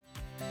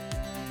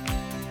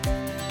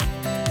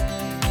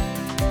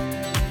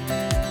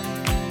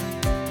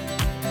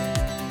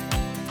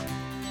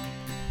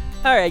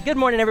All right, good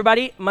morning,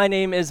 everybody. My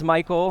name is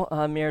Michael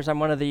Mears. I'm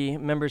one of the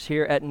members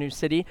here at New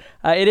City.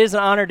 It is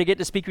an honor to get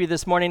to speak with you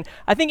this morning.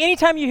 I think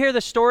anytime you hear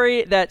the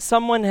story that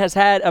someone has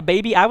had a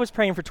baby, I was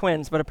praying for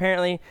twins, but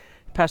apparently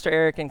Pastor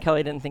Eric and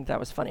Kelly didn't think that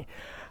was funny.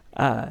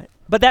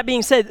 But that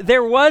being said,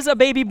 there was a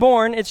baby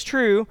born. It's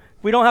true.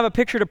 We don't have a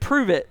picture to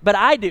prove it, but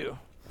I do.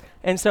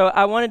 And so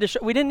I wanted to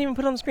show, we didn't even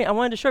put it on the screen. I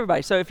wanted to show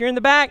everybody. So if you're in the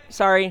back,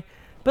 sorry.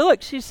 But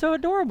look, she's so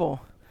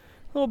adorable.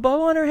 Little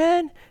bow on her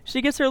head.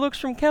 She gets her looks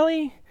from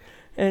Kelly.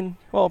 And,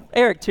 well,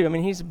 Eric, too. I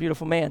mean, he's a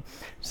beautiful man.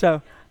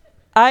 So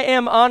I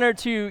am honored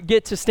to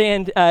get to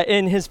stand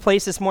in his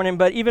place this morning,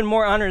 but even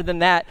more honored than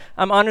that,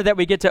 I'm honored that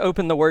we get to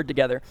open the Word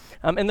together.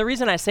 And the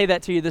reason I say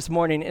that to you this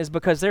morning is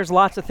because there's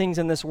lots of things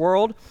in this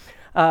world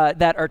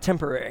that are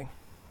temporary.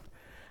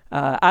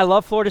 I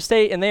love Florida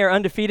State, and they are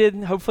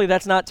undefeated. Hopefully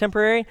that's not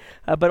temporary,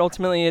 but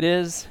ultimately it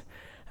is.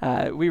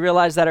 We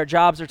realize that our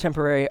jobs are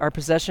temporary, our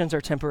possessions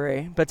are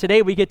temporary, but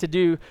today we get to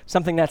do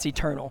something that's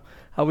eternal.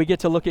 We get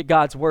to look at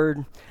God's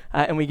Word,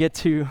 and we get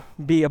to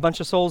be a bunch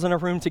of souls in a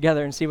room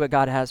together and see what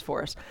God has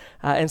for us.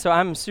 And so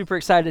I'm super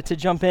excited to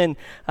jump in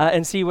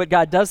and see what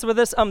God does with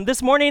us.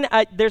 This morning,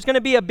 there's going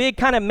to be a big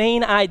kind of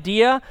main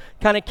idea,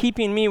 kind of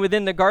keeping me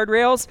within the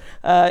guardrails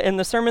in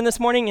the sermon this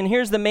morning, and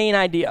here's the main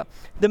idea.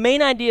 The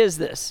main idea is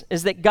this,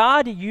 is that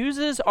God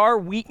uses our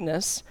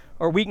weakness,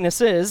 or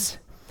weaknesses,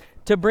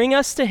 to bring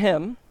us to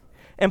Him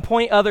and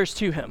point others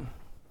to Him.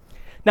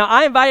 Now,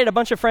 I invited a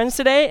bunch of friends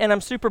today, and I'm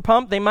super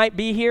pumped. They might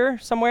be here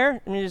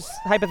somewhere, I mean, just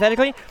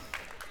hypothetically.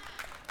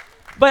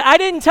 But I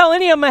didn't tell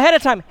any of them ahead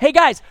of time, hey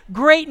guys,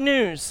 great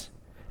news.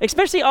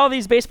 Especially all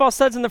these baseball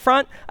studs in the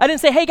front. I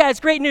didn't say, hey guys,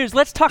 great news,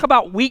 let's talk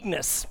about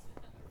weakness.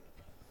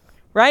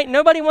 Right?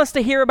 Nobody wants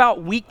to hear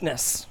about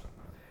weakness.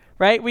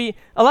 Right?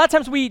 A lot of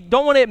times we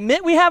don't want to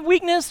admit we have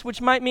weakness, which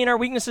might mean our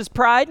weakness is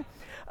pride.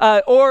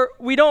 Or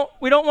we don't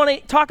want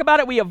to talk about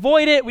it, we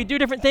avoid it, we do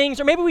different things,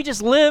 or maybe we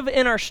just live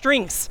in our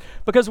strengths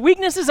because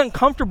weakness is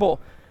uncomfortable.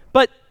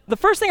 But the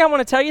first thing I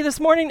want to tell you this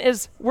morning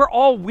is we're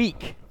all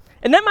weak.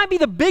 And that might be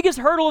the biggest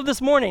hurdle of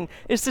this morning,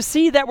 is to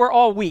see that we're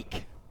all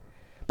weak.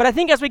 But I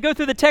think as we go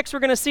through the text, we're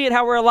going to see it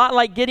how we're a lot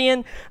like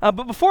Gideon. But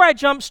before I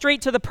jump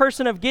straight to the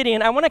person of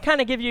Gideon, I want to kind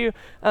of give you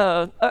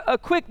a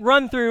quick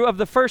run through of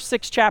the first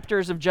 6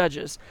 chapters of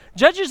Judges.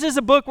 Judges is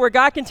a book where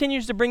God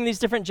continues to bring these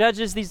different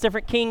judges, these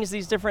different kings,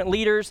 these different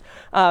leaders,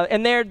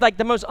 and they're like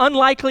the most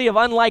unlikely of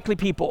unlikely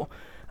people.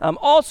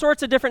 All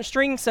sorts of different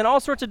strengths and all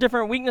sorts of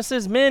different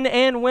weaknesses, men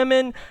and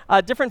women,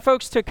 different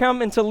folks to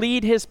come and to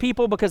lead his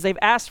people because they've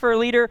asked for a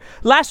leader.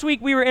 Last week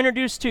we were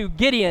introduced to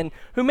Gideon,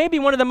 who may be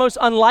one of the most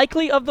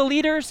unlikely of the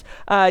leaders.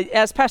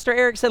 As Pastor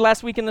Eric said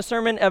last week in the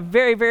sermon, a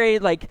very, very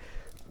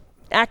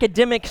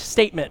academic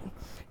statement.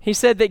 He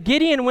said that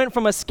Gideon went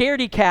from a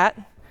scaredy cat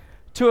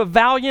to a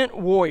valiant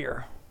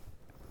warrior.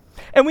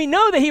 And we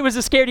know that he was a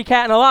scaredy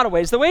cat in a lot of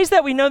ways. The ways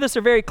that we know this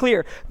are very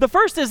clear. The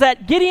first is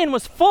that Gideon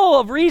was full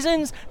of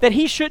reasons that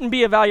he shouldn't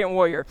be a valiant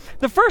warrior.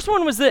 The first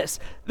one was this.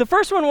 The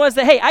first one was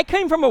that, hey, I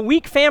came from a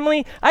weak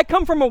family. I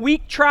come from a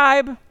weak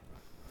tribe.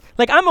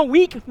 I'm a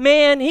weak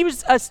man. He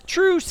was a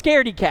true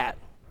scaredy cat.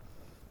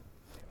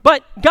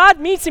 But God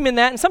meets him in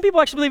that, and some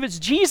people actually believe it's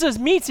Jesus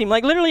meets him.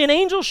 Literally an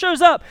angel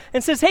shows up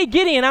and says, hey,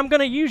 Gideon, I'm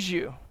going to use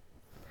you.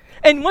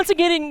 And once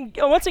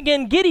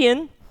again,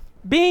 Gideon,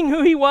 being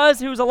who he was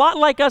a lot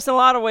like us in a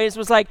lot of ways,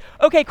 was like,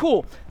 okay,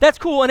 cool, that's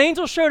cool. An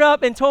angel showed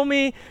up and told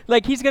me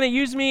he's going to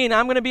use me and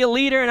I'm going to be a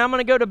leader and I'm going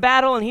to go to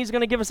battle and he's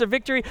going to give us a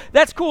victory.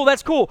 That's cool.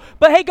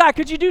 But hey, God,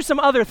 could you do some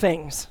other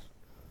things?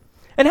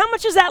 And how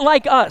much is that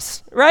like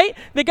us, right?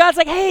 That God's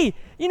like, hey,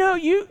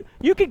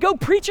 you could go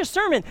preach a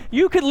sermon.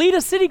 You could lead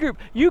a city group.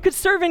 You could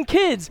serve in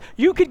kids.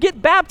 You could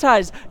get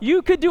baptized.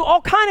 You could do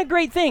all kind of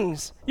great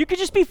things. You could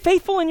just be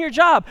faithful in your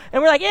job.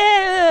 And we're like,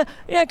 yeah,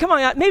 come on,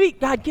 God. Maybe,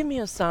 God, give me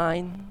a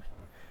sign.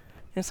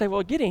 And say,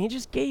 well, Gideon, he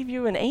just gave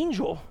you an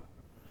angel.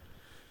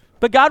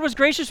 But God was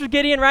gracious with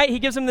Gideon, right? He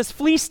gives him this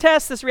fleece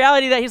test, this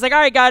reality that he's like, all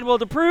right, God, well,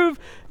 to prove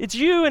it's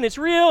you and it's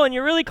real and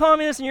you're really calling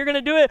me this and you're going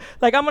to do it,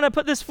 I'm going to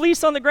put this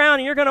fleece on the ground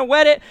and you're going to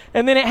wet it.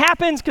 And then it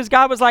happens because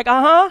God was like,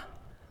 uh-huh.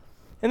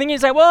 And then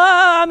he's like,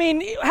 well,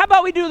 how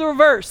about we do the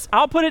reverse?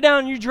 I'll put it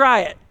down and you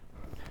dry it.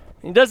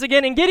 He does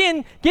again, and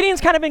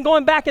Gideon's kind of been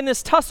going back in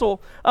this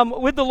tussle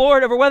with the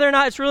Lord over whether or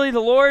not it's really the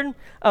Lord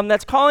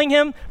that's calling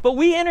him. But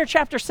we enter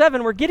chapter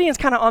 7 where Gideon's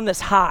kind of on this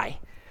high,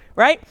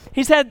 right?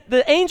 He's had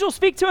the angel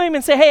speak to him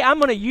and say, hey, I'm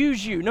going to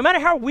use you. No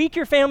matter how weak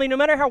your family, no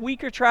matter how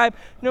weak your tribe,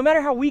 no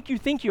matter how weak you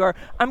think you are,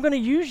 I'm going to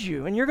use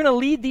you, and you're going to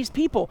lead these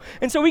people.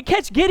 And so we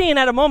catch Gideon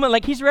at a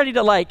moment he's ready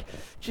to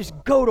just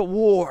go to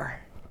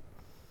war.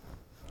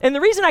 And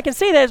the reason I can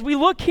say that is we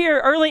look here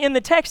early in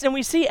the text and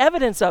we see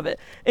evidence of it.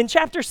 In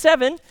chapter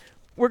 7,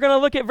 we're going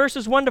to look at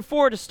verses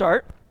 1-4 to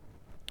start.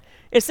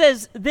 It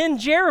says, then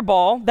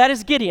Jerubbaal, that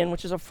is Gideon,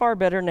 which is a far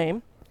better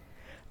name,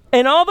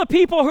 and all the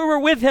people who were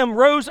with him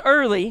rose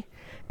early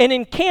and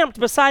encamped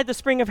beside the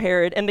spring of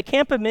Harod, and the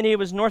camp of Midian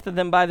was north of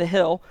them by the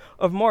hill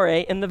of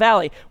Moreh in the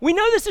valley. We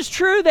know this is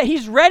true, that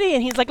he's ready,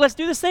 and he's like, let's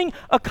do this thing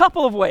a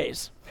couple of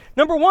ways.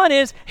 Number one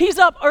is he's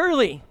up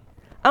early.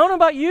 I don't know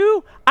about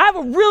you, I have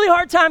a really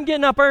hard time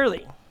getting up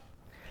early.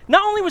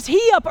 not only was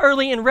he up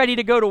early and ready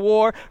to go to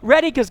war,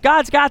 ready because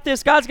God's got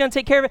this, God's going to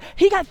take care of it,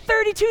 he got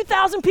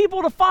 32,000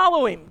 people to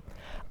follow him.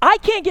 I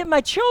can't get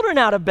my children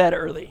out of bed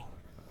early.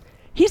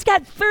 He's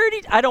got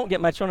 30, I don't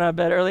get my children out of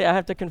bed early, I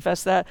have to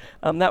confess that.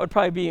 That would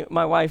probably be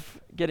my wife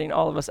getting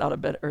all of us out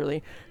of bed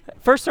early.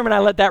 First sermon I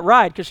let that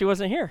ride because she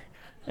wasn't here.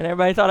 And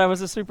everybody thought I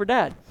was a super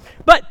dad.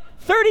 But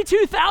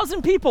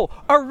 32,000 people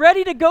are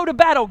ready to go to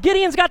battle.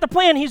 Gideon's got the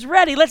plan. He's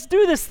ready. Let's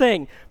do this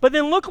thing. But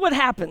then look what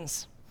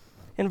happens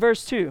in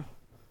verse 2.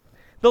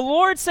 The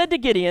Lord said to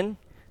Gideon,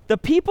 the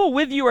people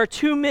with you are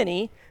too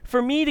many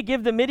for me to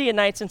give the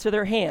Midianites into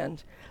their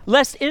hand,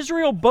 lest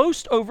Israel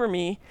boast over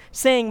me,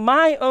 saying,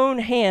 my own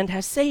hand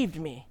has saved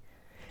me.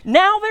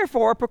 Now,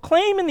 therefore,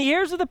 proclaim in the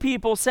ears of the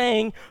people,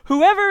 saying,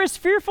 whoever is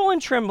fearful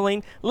and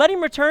trembling, let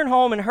him return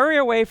home and hurry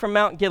away from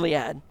Mount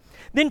Gilead.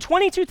 Then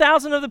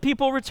 22,000 of the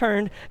people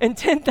returned, and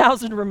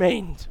 10,000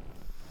 remained.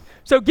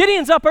 So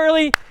Gideon's up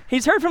early.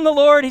 He's heard from the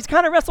Lord. He's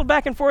kind of wrestled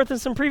back and forth in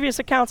some previous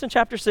accounts in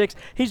chapter 6.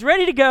 He's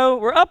ready to go.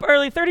 We're up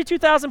early,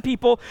 32,000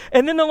 people.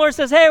 And then the Lord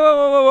says, hey,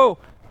 whoa,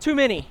 too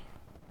many.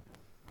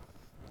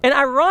 And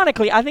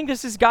ironically, I think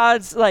this is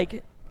God's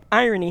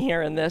irony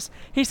here in this.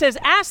 He says,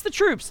 ask the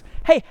troops,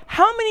 hey,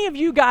 how many of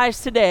you guys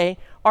today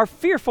are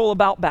fearful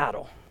about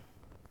battle?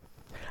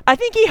 I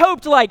think he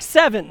hoped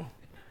 7.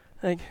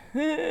 And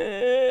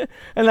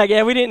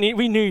yeah,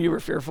 we knew you were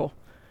fearful.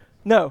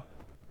 No.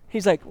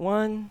 He's like,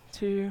 1,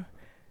 2,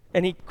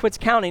 and he quits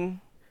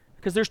counting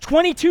because there's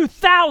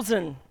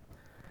 22,000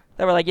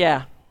 that were like,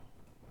 yeah,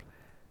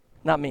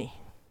 not me.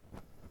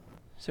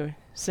 So he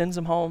sends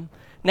them home.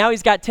 Now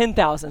he's got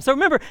 10,000. So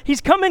remember,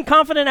 he's come in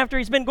confident after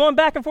he's been going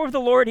back and forth with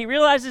the Lord. He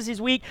realizes he's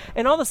weak,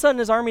 and all of a sudden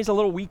his army's a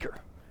little weaker.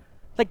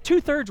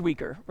 2/3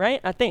 weaker, right?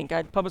 I think. I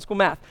had public school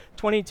math.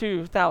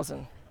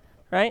 22,000,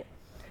 right?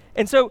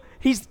 And so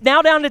he's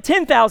now down to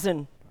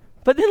 10,000.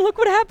 But then look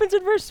what happens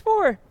in verse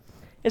 4.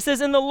 It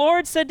says, and the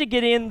Lord said to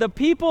Gideon, the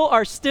people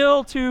are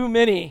still too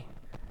many.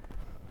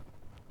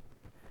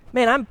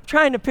 Man, I'm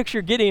trying to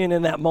picture Gideon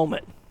in that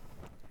moment.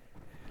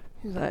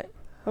 He's like,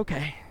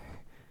 okay.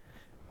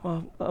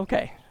 Well,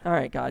 okay. All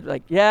right,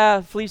 God.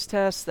 Yeah, fleece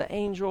test, the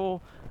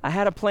angel. I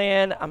had a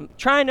plan. I'm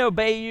trying to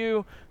obey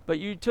you, but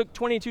you took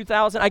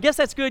 22,000. I guess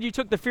that's good. You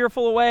took the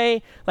fearful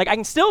away. I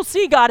can still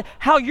see, God,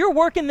 how you're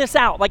working this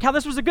out. How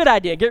this was a good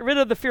idea. Get rid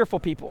of the fearful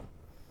people.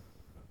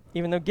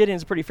 Even though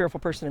Gideon's a pretty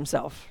fearful person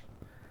himself.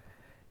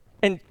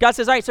 And God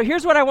says, all right, so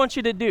here's what I want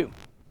you to do.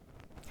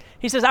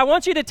 He says, I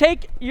want you to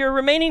take your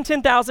remaining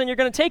 10,000, you're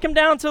going to take them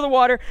down to the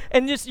water,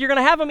 and you're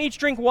going to have them each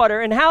drink water.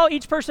 And how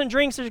each person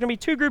drinks, there's going to be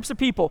 2 groups of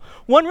people,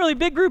 one really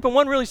big group and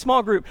one really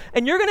small group.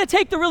 And you're going to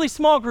take the really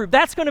small group.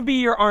 That's going to be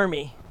your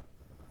army.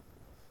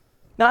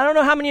 Now, I don't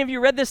know how many of you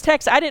read this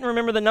text. I didn't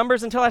remember the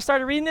numbers until I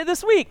started reading it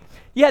this week.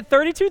 You had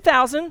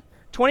 32,000,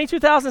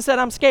 22,000 said,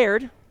 I'm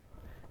scared,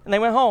 and they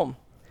went home.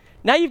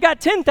 Now you've got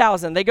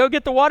 10,000. They go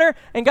get the water,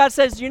 and God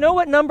says, you know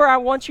what number I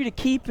want you to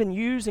keep and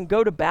use and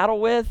go to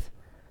battle with?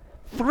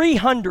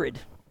 300.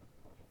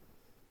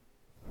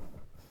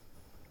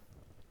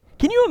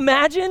 Can you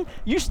imagine?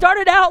 You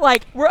started out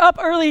we're up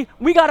early,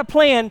 we got a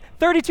plan,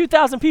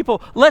 32,000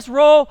 people. Let's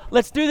roll,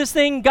 let's do this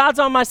thing, God's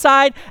on my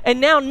side, and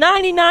now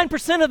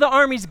 99% of the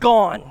army's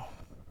gone.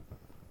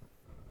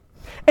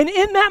 And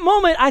in that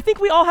moment, I think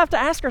we all have to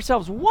ask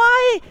ourselves,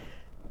 why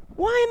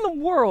in the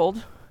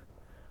world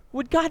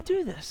would God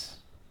do this?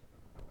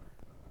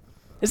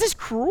 Is this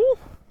cruel?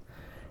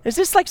 Is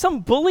this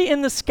some bully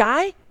in the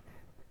sky?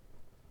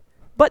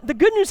 But the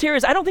good news here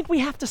is I don't think we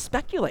have to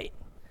speculate.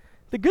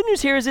 The good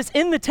news here is it's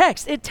in the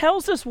text. It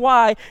tells us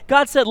why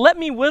God said, let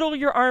me whittle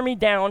your army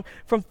down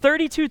from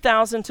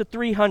 32,000 to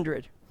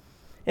 300.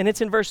 And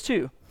it's in verse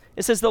 2.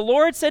 It says, the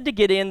Lord said to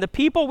Gideon, the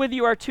people with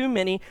you are too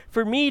many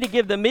for me to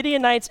give the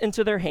Midianites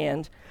into their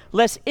hand,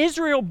 lest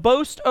Israel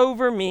boast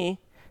over me,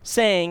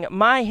 saying,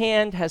 my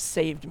hand has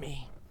saved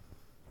me.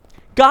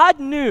 God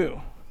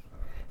knew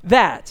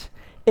that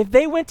if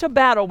they went to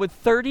battle with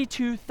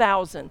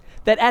 32,000,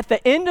 that at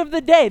the end of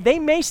the day, they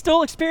may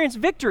still experience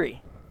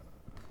victory.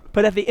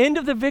 But at the end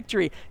of the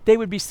victory, they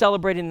would be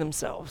celebrating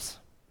themselves.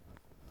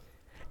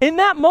 In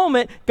that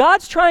moment,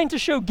 God's trying to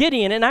show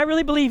Gideon, and I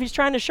really believe he's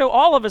trying to show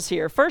all of us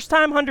here, first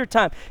time, 100th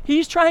time,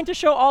 he's trying to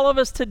show all of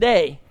us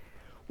today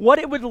what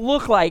it would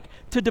look like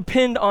to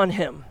depend on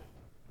him.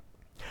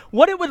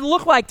 What it would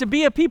look like to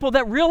be a people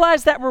that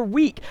realize that we're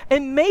weak.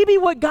 And maybe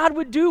what God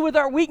would do with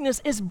our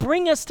weakness is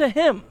bring us to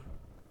him.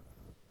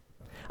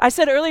 I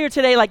said earlier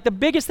today, the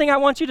biggest thing I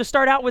want you to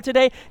start out with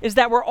today is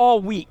that we're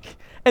all weak.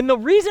 And the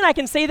reason I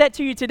can say that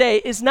to you today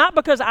is not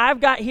because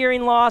I've got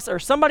hearing loss or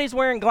somebody's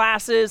wearing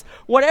glasses,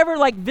 whatever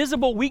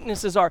visible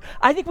weaknesses are.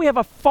 I think we have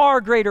a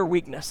far greater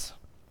weakness.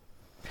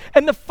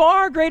 And the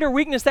far greater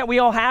weakness that we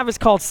all have is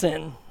called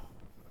sin.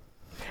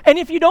 And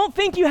if you don't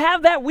think you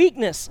have that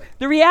weakness,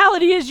 the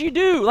reality is you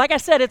do. Like I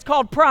said, it's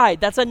called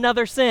pride. That's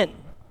another sin.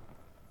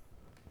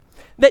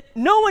 That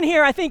no one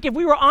here, I think, if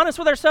we were honest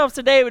with ourselves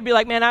today, would be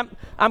like, man,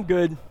 I'm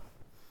good.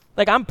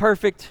 I'm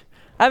perfect.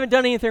 I haven't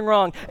done anything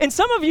wrong. And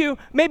some of you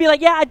may be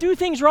like, yeah, I do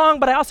things wrong,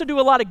 but I also do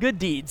a lot of good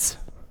deeds.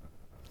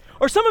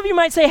 Or some of you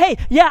might say, hey,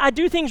 yeah, I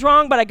do things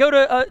wrong, but I go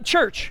to a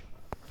church.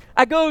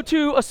 I go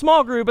to a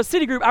small group, a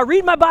city group. I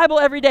read my Bible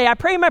every day. I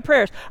pray my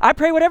prayers. I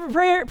pray whatever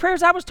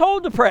prayers I was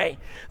told to pray.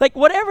 Like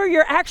whatever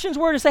your actions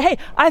were to say, hey,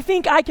 I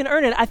think I can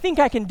earn it. I think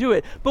I can do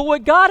it. But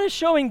what God is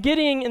showing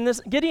Gideon in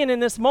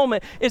this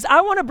moment is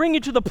I want to bring you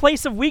to the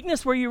place of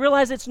weakness where you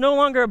realize it's no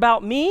longer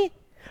about me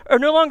or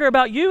no longer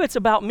about you, it's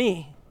about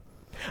me.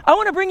 I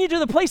want to bring you to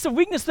the place of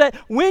weakness that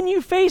when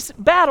you face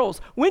battles,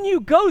 when you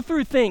go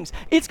through things,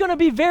 it's going to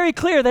be very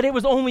clear that it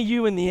was only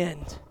you in the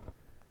end.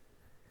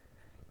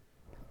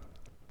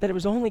 That it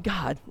was only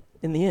God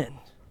in the end.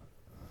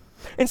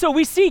 And so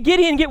we see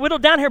Gideon get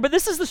whittled down here, but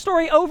this is the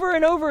story over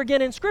and over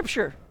again in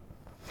Scripture.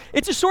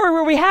 It's a story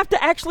where we have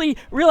to actually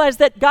realize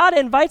that God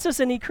invites us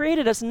and he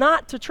created us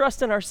not to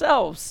trust in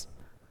ourselves,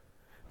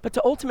 but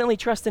to ultimately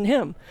trust in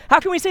him. How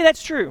can we say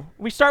that's true?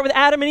 We start with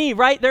Adam and Eve,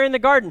 right? They're in the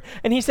garden.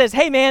 And he says,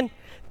 hey man,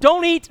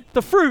 don't eat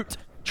the fruit.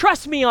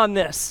 Trust me on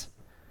this.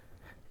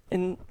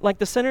 And like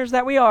the sinners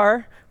that we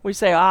are, we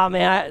say, oh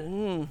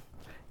man,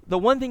 the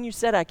one thing you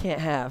said I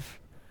can't have,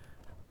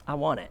 I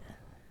want it.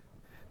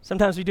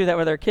 Sometimes we do that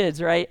with our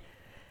kids, right?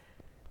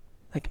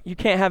 Like, you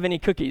can't have any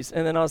cookies,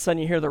 and then all of a sudden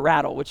you hear the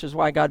rattle, which is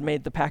why God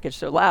made the package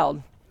so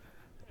loud.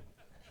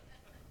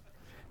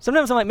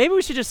 Sometimes I'm like, maybe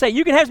we should just say,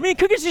 you can have as many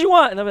cookies as you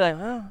want. And they'll be like,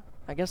 well,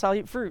 I guess I'll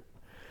eat fruit.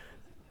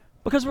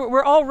 Because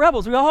we're all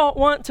rebels. We all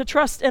want to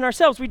trust in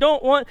ourselves. We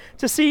don't want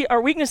to see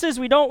our weaknesses.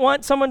 We don't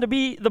want someone to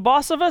be the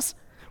boss of us.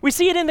 We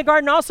see it in the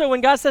garden also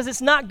when God says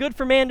it's not good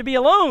for man to be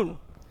alone.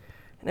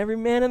 And every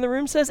man in the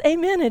room says,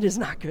 amen, it is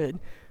not good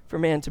for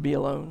man to be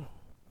alone.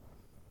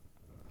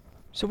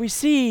 So we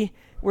see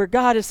where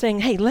God is saying,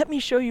 hey, let me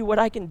show you what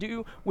I can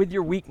do with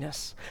your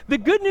weakness. The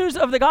good news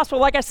of the gospel,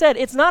 like I said,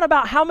 it's not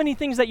about how many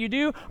things that you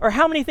do or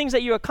how many things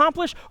that you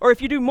accomplish or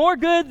if you do more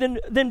good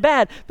than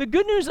bad. The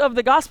good news of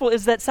the gospel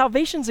is that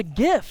salvation's a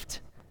gift.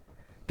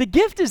 The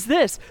gift is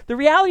this, the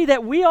reality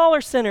that we all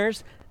are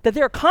sinners, that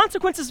there are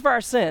consequences for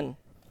our sin,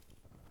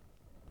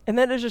 and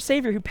that there's a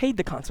Savior who paid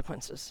the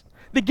consequences.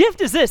 The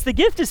gift is this, the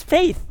gift is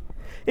faith.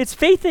 It's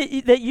faith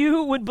that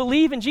you would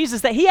believe in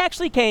Jesus, that he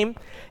actually came,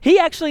 he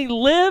actually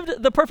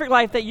lived the perfect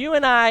life that you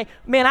and I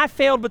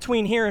failed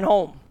between here and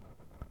home.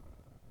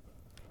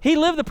 He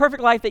lived the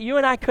perfect life that you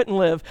and I couldn't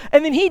live.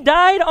 And then he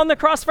died on the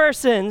cross for our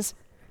sins,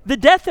 the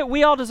death that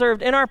we all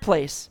deserved in our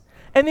place.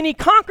 And then he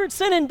conquered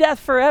sin and death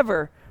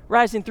forever,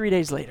 rising 3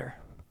 days later.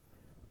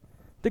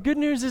 The good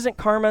news isn't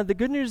karma. The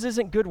good news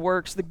isn't good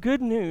works. The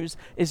good news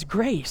is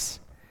grace,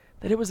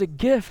 that it was a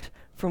gift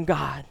from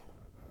God.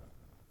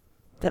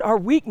 That our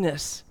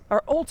weakness,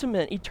 our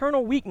ultimate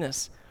eternal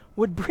weakness,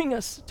 would bring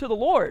us to the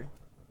Lord.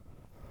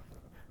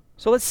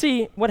 So let's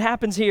see what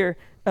happens here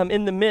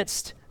in the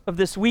midst of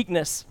this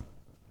weakness.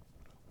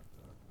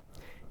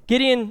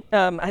 Gideon,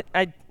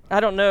 I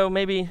don't know,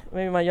 maybe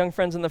my young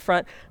friends in the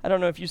front, I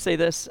don't know if you say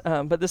this,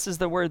 but this is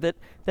the word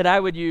that I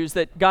would use,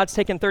 that God's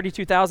taken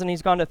 32,000,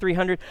 he's gone to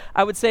 300.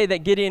 I would say that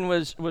Gideon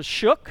was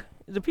shook.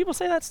 Do people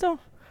say that still?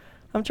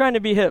 I'm trying to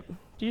be hip.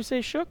 Do you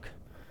say shook?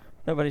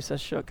 Nobody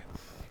says shook.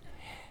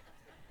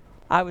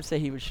 I would say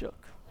he was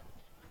shook.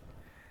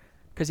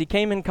 Because he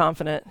came in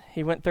confident.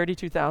 He went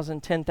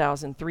 32,000,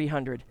 10,000,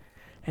 300.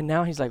 And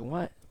now he's like,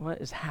 what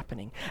is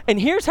happening? And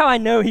here's how I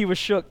know he was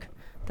shook.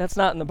 That's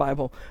not in the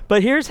Bible.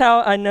 But here's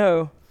how I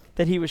know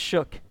that he was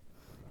shook.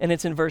 And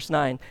it's in verse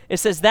 9. It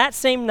says, that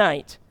same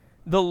night,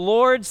 the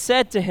Lord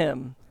said to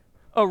him,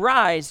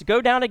 arise,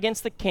 go down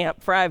against the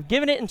camp, for I have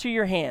given it into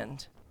your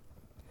hand.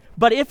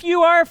 But if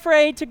you are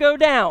afraid to go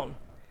down,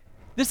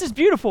 this is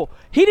beautiful.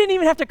 He didn't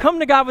even have to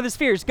come to God with his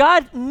fears.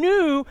 God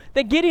knew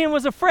that Gideon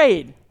was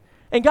afraid.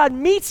 And God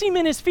meets him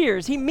in his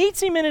fears. He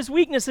meets him in his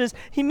weaknesses.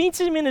 He meets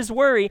him in his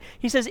worry.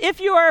 He says, if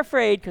you are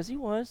afraid, because he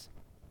was,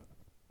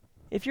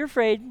 if you're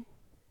afraid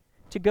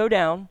to go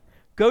down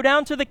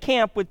to the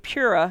camp with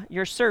Purah,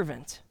 your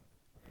servant.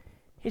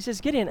 He says,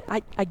 Gideon,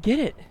 I get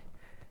it.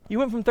 You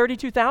went from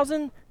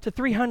 32,000 to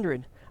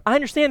 300. I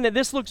understand that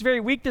this looks very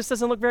weak. This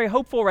doesn't look very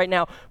hopeful right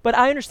now. But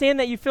I understand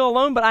that you feel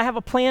alone, but I have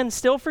a plan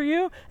still for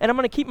you, and I'm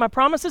going to keep my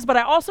promises. But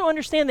I also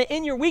understand that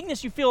in your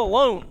weakness, you feel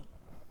alone.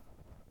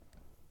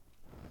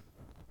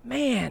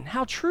 Man,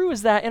 how true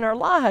is that in our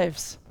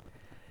lives?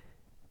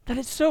 That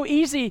it's so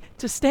easy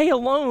to stay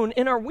alone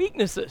in our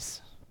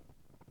weaknesses.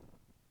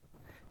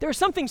 There's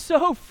something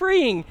so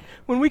freeing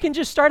when we can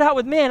just start out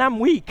with, man, I'm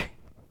weak.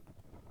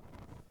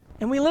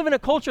 And we live in a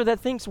culture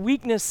that thinks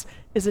weakness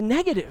is a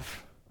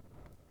negative.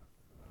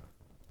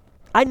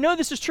 I know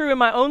this is true in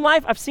my own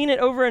life. I've seen it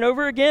over and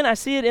over again. I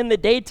see it in the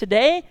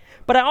day-to-day,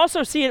 but I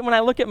also see it when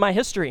I look at my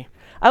history.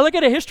 I look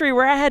at a history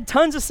where I had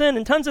tons of sin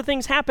and tons of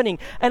things happening,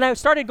 and I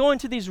started going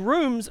to these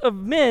rooms of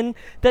men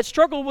that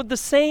struggle with the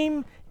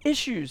same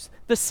issues,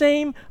 the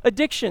same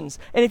addictions.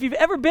 And if you've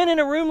ever been in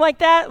a room like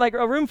that, like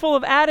a room full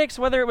of addicts,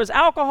 whether it was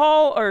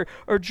alcohol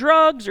or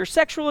drugs or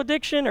sexual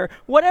addiction or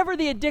whatever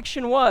the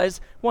addiction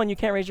was, one, you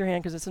can't raise your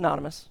hand because it's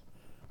anonymous.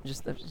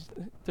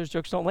 Those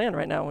jokes don't land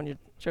right now when you're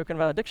joking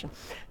about addiction.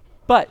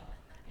 But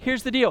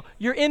here's the deal.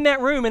 You're in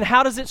that room, and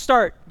how does it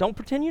start? Don't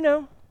pretend you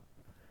know.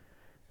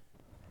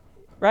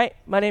 Right?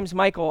 My name's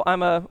Michael.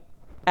 I'm a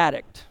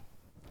addict.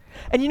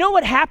 And you know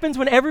what happens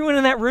when everyone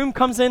in that room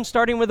comes in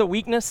starting with a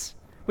weakness,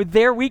 with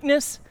their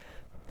weakness?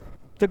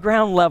 The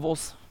ground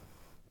levels.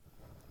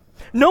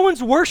 No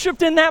one's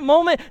worshiped in that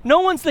moment. No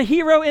one's the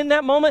hero in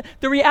that moment.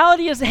 The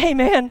reality is, hey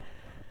man,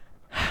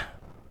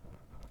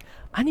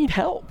 I need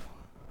help.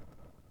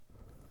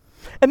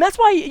 And that's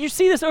why you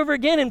see this over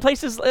again in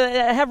places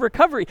that have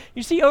recovery.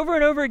 You see over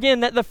and over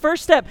again that the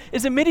first step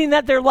is admitting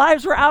that their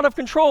lives were out of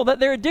control, that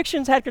their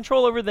addictions had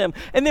control over them.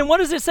 And then what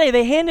does it say?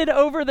 They handed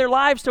over their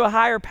lives to a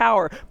higher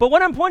power. But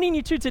what I'm pointing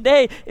you to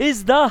today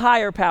is the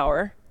higher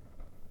power,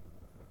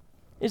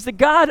 is the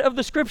God of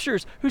the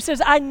scriptures who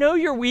says, I know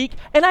you're weak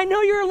and I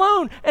know you're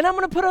alone and I'm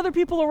going to put other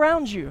people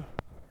around you.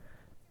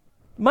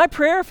 My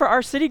prayer for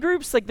our city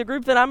groups, like the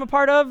group that I'm a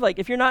part of, like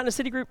if you're not in a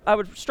city group, I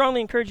would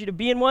strongly encourage you to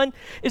be in one,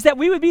 is that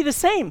we would be the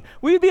same.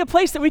 We would be a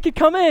place that we could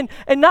come in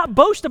and not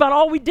boast about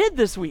all we did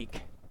this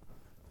week.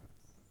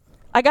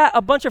 I got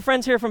a bunch of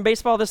friends here from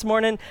baseball this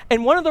morning,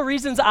 and one of the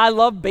reasons I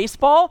love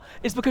baseball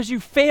is because you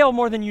fail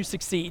more than you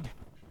succeed.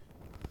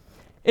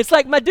 It's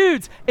like, my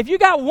dudes, if you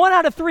got 1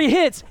 out of 3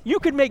 hits, you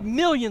could make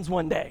millions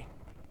one day.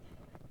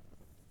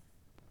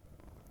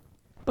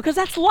 Because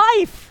that's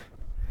life.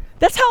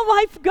 That's how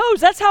life goes.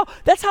 That's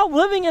how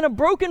living in a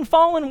broken,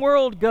 fallen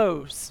world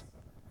goes.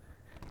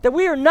 That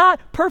we are not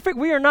perfect,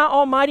 we are not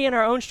almighty in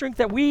our own strength,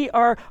 that we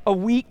are a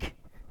weak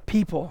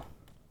people.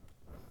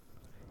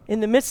 In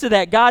the midst of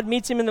that, God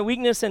meets him in the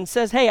weakness and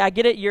says, hey, I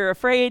get it, you're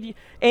afraid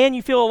and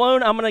you feel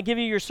alone. I'm going to give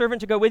you your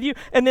servant to go with you.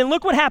 And then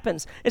look what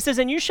happens. It says,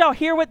 and you shall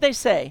hear what they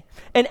say.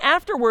 And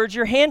afterwards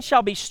your hand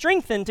shall be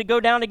strengthened to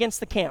go down against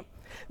the camp.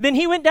 Then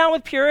he went down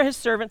with Purah his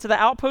servant to the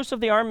outposts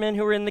of the armed men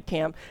who were in the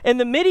camp. And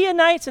the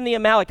Midianites and the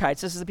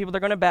Amalekites, this is the people they're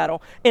going to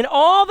battle, and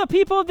all the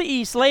people of the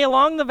east lay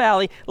along the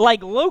valley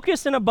like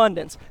locusts in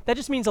abundance. That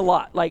just means a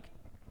lot. Like,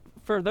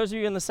 for those of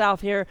you in the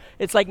south here,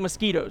 it's like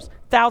mosquitoes.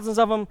 Thousands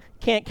of them,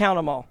 can't count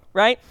them all,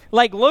 right?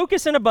 Like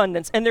locusts in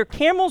abundance. And their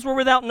camels were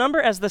without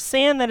number as the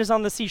sand that is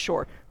on the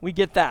seashore. We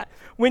get that.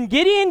 When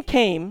Gideon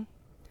came,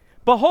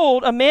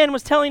 behold, a man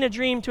was telling a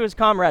dream to his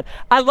comrade.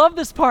 I love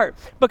this part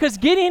because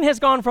Gideon has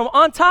gone from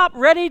on top,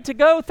 ready to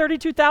go,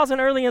 32,000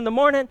 early in the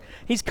morning.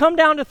 He's come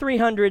down to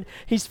 300.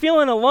 He's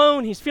feeling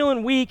alone. He's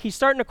feeling weak. He's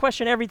starting to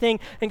question everything.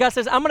 And God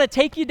says, I'm going to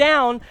take you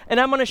down and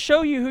I'm going to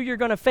show you who you're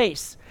going to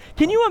face.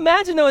 Can you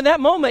imagine though, in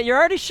that moment, you're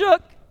already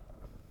shook.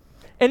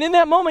 And in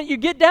that moment, you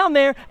get down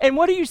there and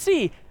what do you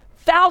see?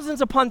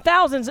 Thousands upon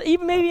thousands,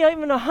 maybe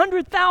even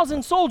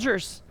 100,000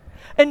 soldiers.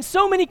 And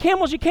so many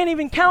camels, you can't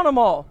even count them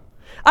all.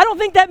 I don't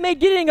think that made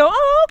Gideon go,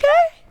 oh,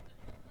 okay.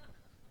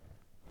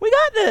 We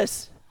got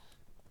this.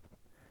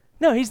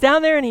 No, he's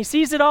down there and he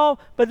sees it all,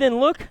 but then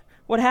look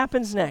what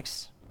happens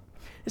next.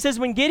 It says,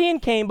 when Gideon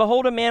came,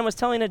 behold, a man was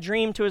telling a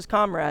dream to his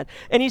comrade.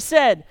 And he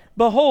said,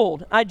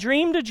 behold, I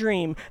dreamed a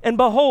dream, and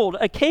behold,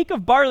 a cake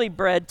of barley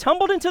bread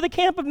tumbled into the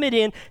camp of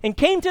Midian and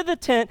came to the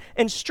tent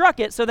and struck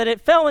it so that it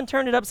fell and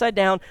turned it upside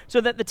down so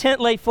that the tent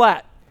lay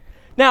flat.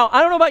 Now, I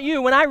don't know about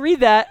you, when I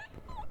read that,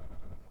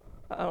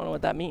 I don't know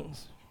what that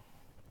means.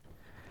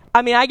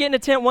 I mean, I get in a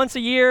tent once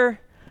a year.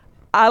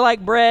 I like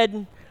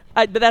bread,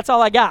 but that's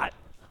all I got.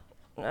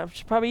 I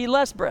should probably eat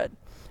less bread.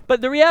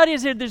 But the reality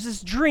is there's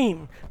this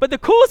dream. But the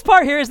coolest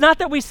part here is not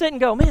that we sit and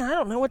go, man, I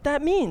don't know what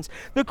that means.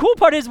 The cool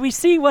part is we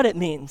see what it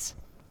means.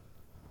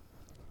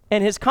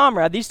 And his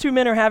comrade, these two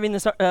men are having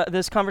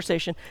this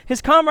conversation.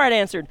 His comrade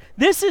answered,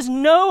 this is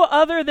no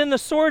other than the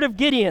sword of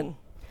Gideon,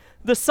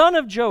 the son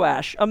of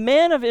Joash, a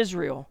man of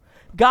Israel.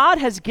 God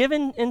has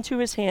given into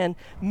his hand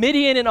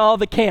Midian and all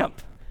the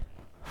camp.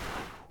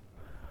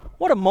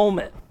 What a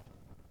moment.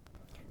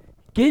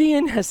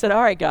 Gideon has said,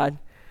 all right, God,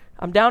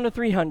 I'm down to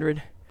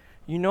 300.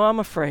 You know I'm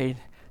afraid.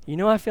 You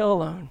know I feel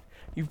alone.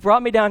 You've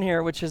brought me down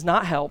here, which has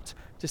not helped,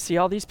 to see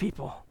all these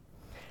people.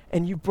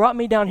 And you brought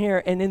me down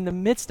here, and in the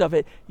midst of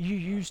it, you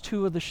used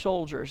 2 of the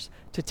soldiers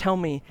to tell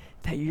me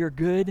that you're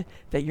good,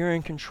 that you're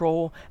in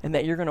control, and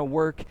that you're going to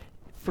work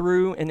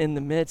through and in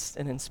the midst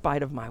and in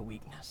spite of my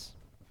weakness.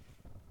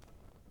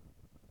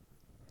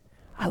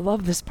 I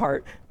love this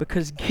part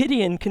because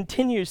Gideon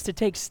continues to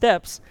take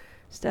steps,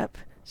 step,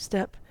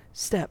 step,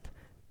 step,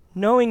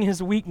 knowing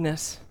his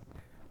weakness,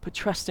 but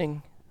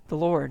trusting the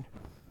Lord.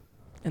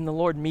 And the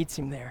Lord meets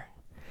him there.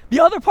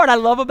 The other part I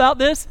love about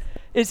this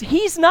is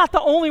he's not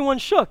the only one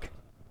shook.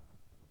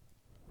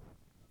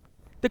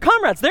 The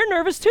comrades, they're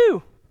nervous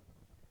too.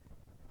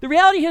 The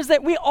reality is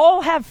that we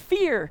all have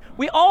fear.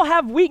 We all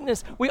have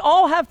weakness. We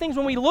all have things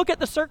when we look at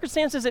the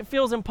circumstances, it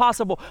feels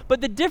impossible.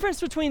 But the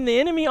difference between the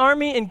enemy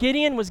army and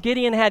Gideon was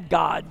Gideon had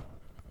God.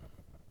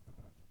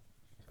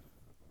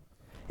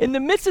 In the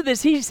midst of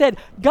this, he said,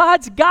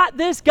 God's got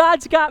this,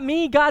 God's got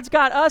me, God's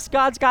got us,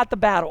 God's got the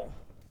battle.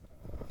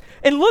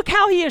 And look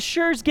how he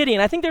assures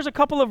Gideon. I think there's a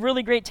couple of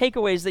really great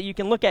takeaways that you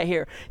can look at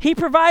here. He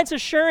provides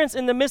assurance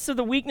in the midst of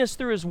the weakness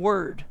through his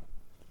word.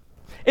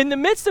 In the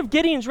midst of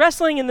Gideon's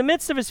wrestling, in the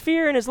midst of his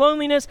fear and his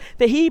loneliness,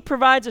 that he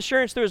provides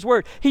assurance through his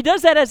word. He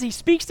does that as he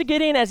speaks to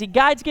Gideon, as he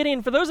guides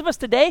Gideon. For those of us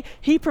today,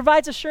 he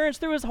provides assurance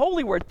through his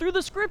holy word, through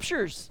the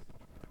scriptures.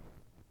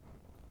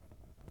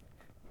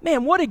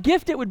 Man, what a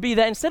gift it would be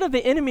that instead of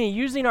the enemy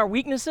using our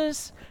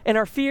weaknesses and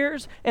our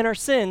fears and our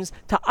sins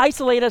to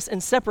isolate us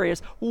and separate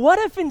us, what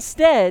if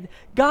instead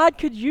God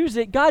could use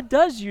it, God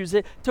does use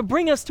it, to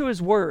bring us to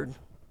his word,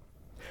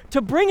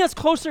 to bring us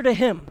closer to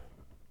him.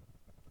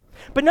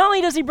 But not only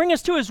does he bring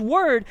us to his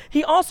word,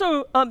 he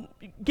also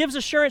gives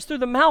assurance through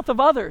the mouth of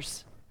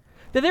others.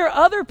 That there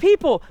are other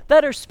people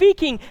that are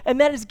speaking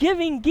and that is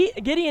giving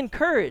Gideon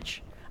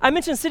courage. I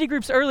mentioned city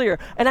groups earlier,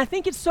 and I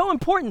think it's so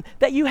important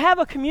that you have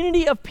a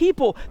community of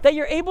people that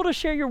you're able to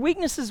share your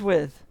weaknesses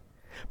with,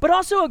 but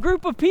also a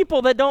group of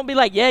people that don't be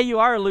like, yeah, you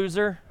are a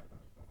loser,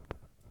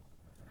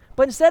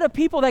 but instead of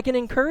people that can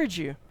encourage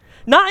you.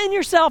 Not in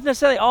yourself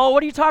necessarily, oh,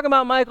 what are you talking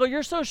about, Michael?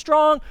 You're so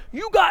strong.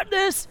 You got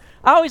this.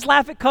 I always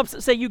laugh at cups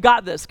that say you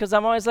got this because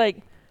I'm always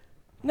like,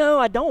 no,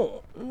 I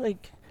don't.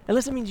 Like,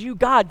 unless it means you,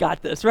 God,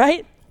 got this,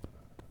 right?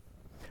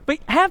 But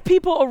have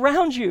people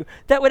around you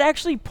that would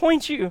actually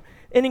point you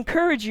and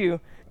encourage you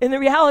in the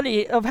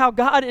reality of how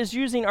God is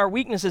using our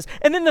weaknesses.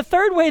 And then the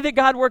third way that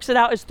God works it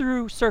out is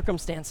through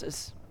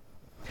circumstances.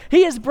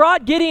 He has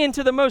brought Gideon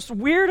to the most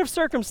weird of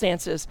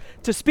circumstances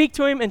to speak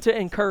to him and to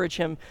encourage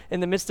him in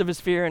the midst of his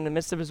fear, in the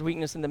midst of his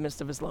weakness, in the midst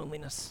of his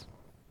loneliness.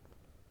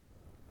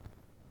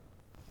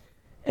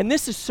 And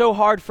this is so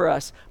hard for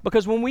us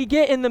because when we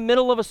get in the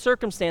middle of a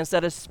circumstance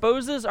that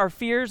exposes our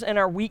fears and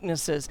our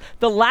weaknesses,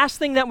 the last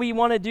thing that we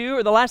want to do,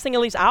 or the last thing,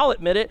 at least I'll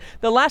admit it,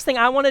 the last thing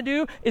I want to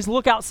do is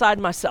look outside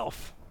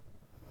myself.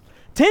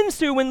 Tends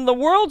to, when the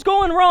world's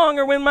going wrong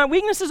or when my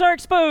weaknesses are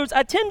exposed,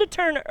 I tend to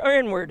turn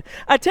inward.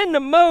 I tend to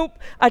mope.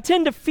 I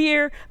tend to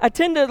fear. I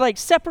tend to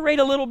separate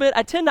a little bit.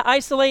 I tend to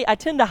isolate. I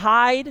tend to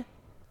hide.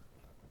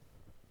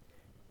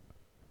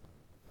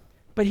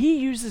 But he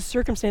uses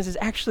circumstances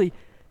actually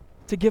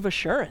to give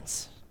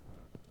assurance.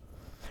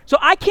 So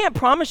I can't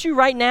promise you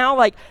right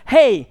now,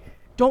 hey,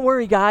 don't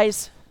worry,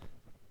 guys.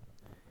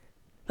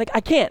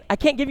 I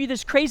can't give you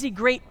this crazy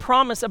great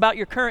promise about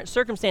your current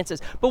circumstances.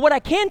 But what I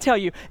can tell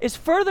you is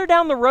further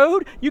down the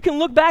road, you can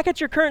look back at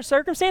your current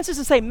circumstances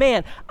and say,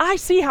 man, I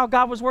see how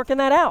God was working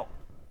that out.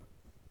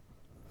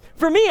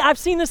 For me, I've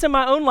seen this in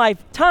my own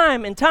life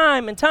time and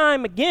time and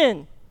time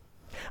again.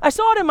 I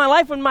saw it in my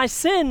life when my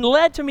sin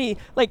led to me,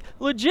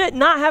 legit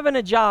not having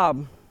a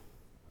job.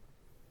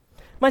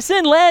 My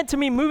sin led to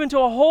me moving to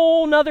a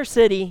whole nother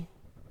city.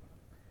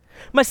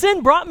 My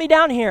sin brought me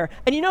down here.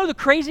 And you know the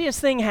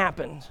craziest thing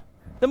happened?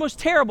 The most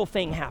terrible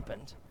thing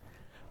happened.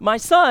 My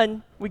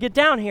son, we get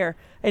down here,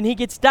 and he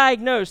gets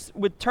diagnosed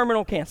with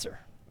terminal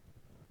cancer.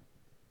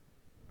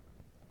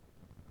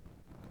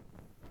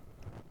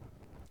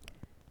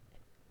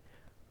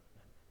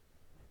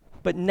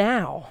 But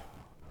now,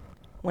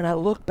 when I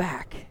look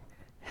back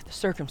at the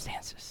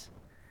circumstances,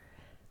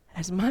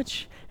 as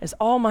much as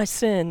all my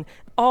sin,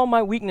 all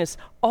my weakness,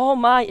 all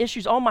my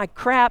issues, all my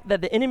crap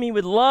that the enemy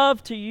would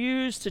love to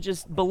use to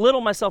just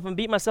belittle myself and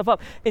beat myself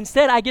up,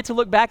 instead I get to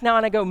look back now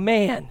and I go,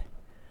 man,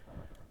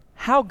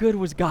 how good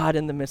was God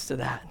in the midst of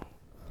that?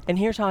 And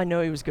here's how I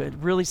know he was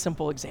good. Really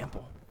simple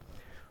example.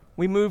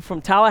 We moved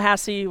from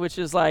Tallahassee, which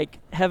is like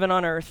heaven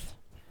on earth.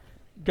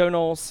 Go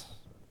Knowles.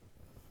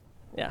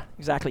 Yeah,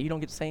 exactly. You don't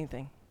get to say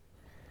anything.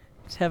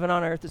 It's heaven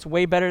on earth. It's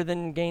way better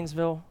than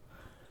Gainesville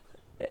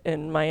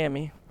and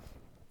Miami.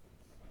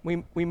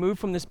 We moved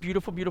from this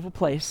beautiful, beautiful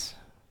place,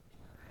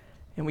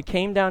 and we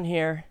came down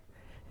here,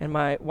 and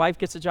my wife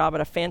gets a job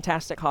at a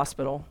fantastic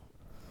hospital,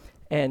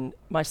 and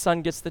my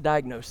son gets the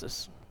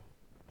diagnosis.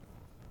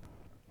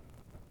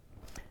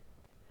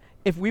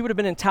 If we would have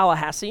been in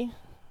Tallahassee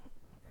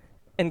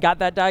and got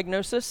that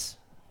diagnosis,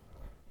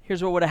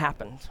 here's what would have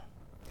happened.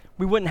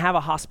 We wouldn't have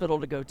a hospital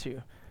to go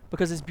to,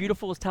 because as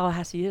beautiful as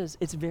Tallahassee is,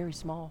 it's very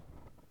small,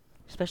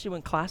 especially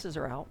when classes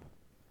are out.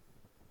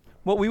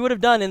 What we would have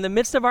done in the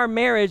midst of our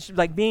marriage,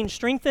 being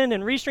strengthened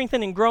and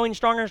re-strengthened and growing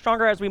stronger and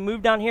stronger as we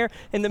moved down here,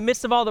 in the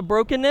midst of all the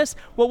brokenness,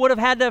 what would have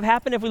had to have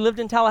happened if we lived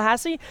in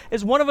Tallahassee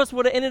is one of us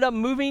would have ended up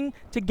moving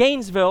to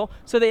Gainesville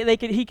so that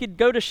he could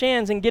go to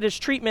Shands and get his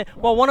treatment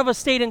while one of us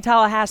stayed in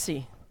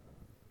Tallahassee.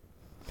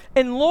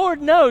 And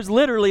Lord knows,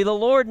 literally, the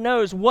Lord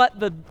knows what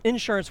the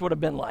insurance would have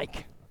been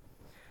like.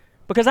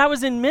 Because I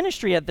was in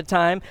ministry at the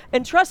time,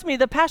 and trust me,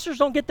 the pastors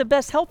don't get the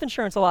best health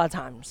insurance a lot of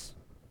times.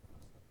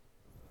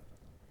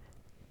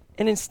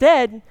 And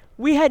instead,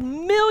 we had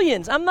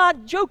millions, I'm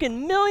not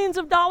joking, millions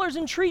of dollars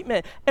in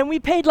treatment, and we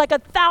paid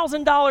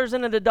 $1,000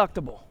 in a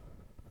deductible.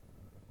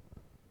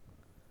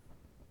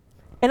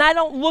 And I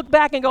don't look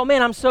back and go,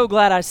 man, I'm so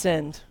glad I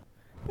sinned.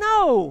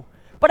 No,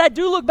 but I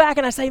do look back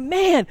and I say,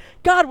 man,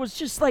 God was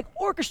just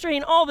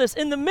orchestrating all this.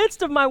 In the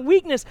midst of my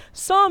weakness,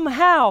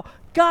 somehow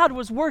God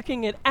was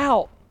working it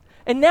out.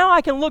 And now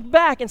I can look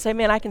back and say,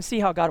 man, I can see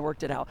how God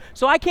worked it out.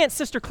 So I can't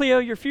Sister Cleo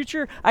your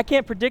future. I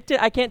can't predict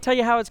it. I can't tell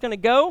you how it's going to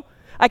go.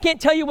 I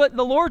can't tell you what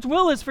the Lord's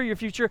will is for your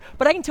future,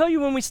 but I can tell you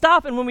when we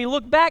stop and when we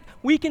look back,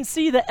 we can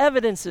see the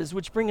evidences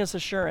which bring us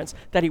assurance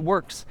that he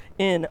works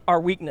in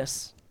our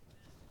weakness.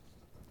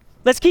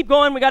 Let's keep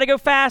going. We got to go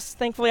fast.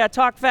 Thankfully, I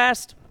talk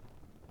fast.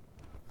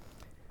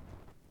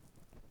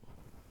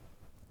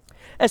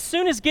 As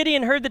soon as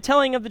Gideon heard the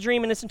telling of the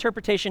dream and its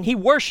interpretation, he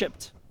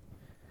worshiped.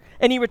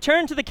 And he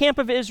returned to the camp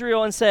of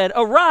Israel and said,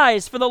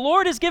 "Arise, for the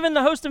Lord has given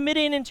the host of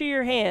Midian into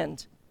your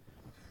hand."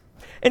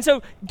 And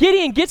so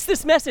Gideon gets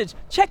this message.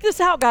 Check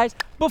this out, guys.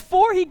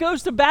 Before he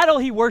goes to battle,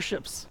 he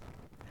worships.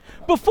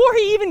 Before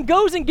he even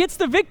goes and gets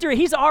the victory,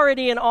 he's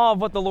already in awe of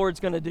what the Lord's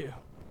going to do.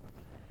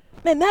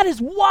 Man, that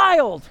is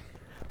wild.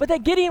 But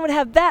that Gideon would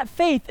have that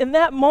faith in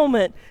that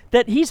moment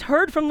that he's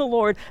heard from the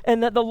Lord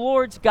and that the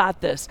Lord's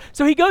got this.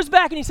 So he goes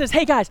back and he says,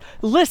 hey guys,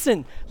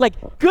 listen, like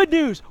good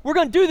news. We're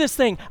going to do this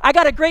thing. I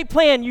got a great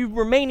plan, you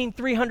remaining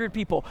 300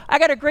 people. I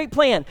got a great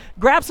plan.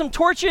 Grab some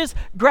torches,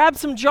 grab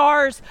some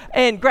jars,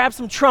 and grab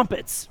some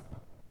trumpets.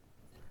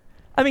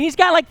 I mean, he's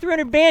got like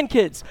 300 band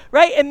kids,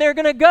 right? And they're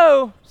going to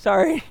go,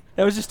 sorry,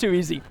 that was just too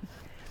easy.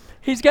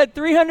 He's got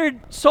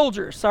 300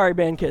 soldiers, sorry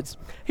band kids.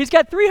 He's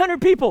got 300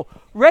 people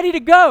ready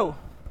to go.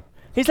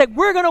 He's like,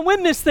 we're going to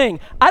win this thing.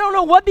 I don't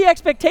know what the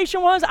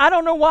expectation was. I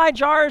don't know why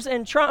jars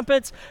and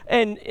trumpets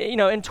and,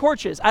 and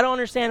torches. I don't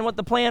understand what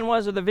the plan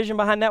was or the vision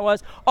behind that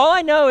was. All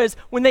I know is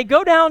when they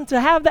go down to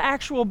have the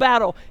actual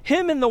battle,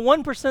 him and the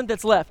 1%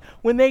 that's left,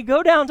 when they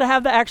go down to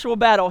have the actual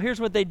battle,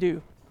 here's what they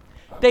do.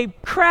 They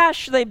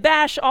crash, they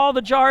bash all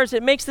the jars.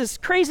 It makes this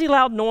crazy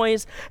loud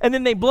noise, and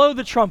then they blow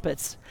the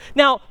trumpets.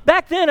 Now,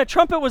 back then, a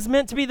trumpet was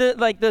meant to be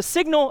the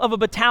signal of a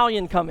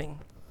battalion coming.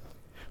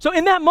 So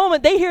in that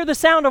moment, they hear the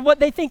sound of what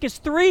they think is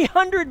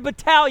 300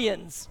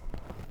 battalions.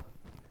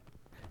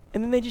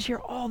 And then they just hear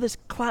all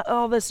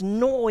this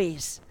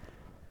noise.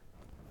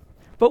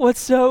 But what's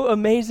so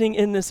amazing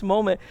in this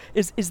moment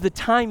is the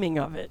timing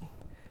of it.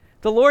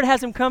 The Lord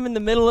has him come in the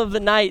middle of the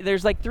night.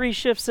 There's like 3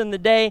 shifts in the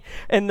day,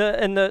 and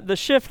the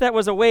shift that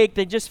was awake,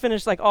 they just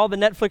finished like all the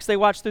Netflix they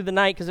watched through the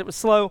night because it was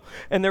slow,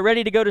 and they're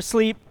ready to go to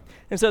sleep,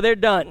 and so they're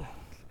done.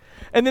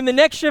 And then the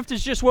next shift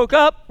is just woke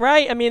up,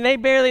 right? I mean, they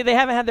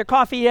haven't had their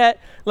coffee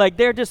yet. Like,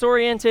 they're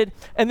disoriented.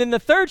 And then the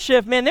third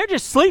shift, man, they're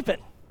just sleeping.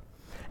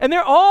 And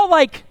they're all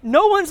like,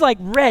 no one's like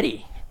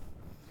ready.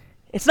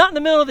 It's not in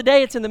the middle of the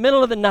day, it's in the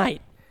middle of the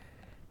night.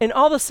 And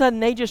all of a sudden,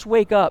 they just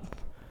wake up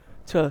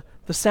to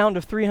the sound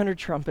of 300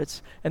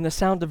 trumpets and the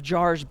sound of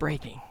jars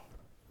breaking.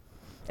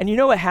 And you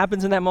know what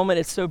happens in that moment?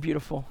 It's so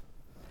beautiful.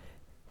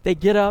 They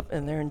get up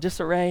and they're in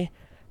disarray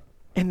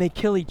and they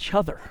kill each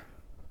other.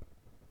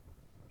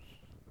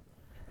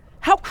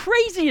 How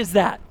crazy is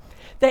that?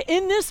 That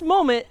in this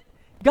moment,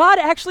 God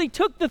actually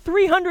took the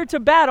 300 to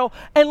battle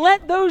and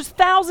let those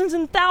thousands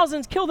and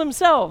thousands kill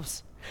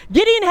themselves.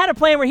 Gideon had a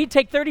plan where he'd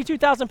take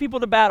 32,000 people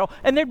to battle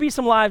and there'd be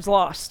some lives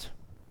lost.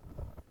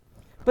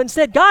 But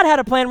instead, God had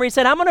a plan where he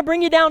said, I'm going to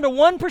bring you down to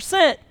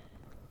 1%.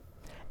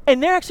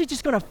 And they're actually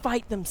just going to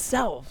fight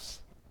themselves.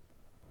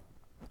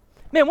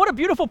 Man, what a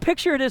beautiful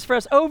picture it is for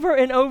us over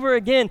and over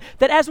again,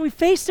 that as we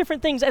face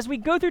different things, as we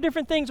go through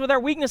different things with our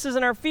weaknesses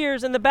and our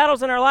fears and the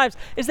battles in our lives,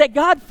 is that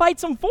God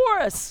fights them for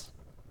us.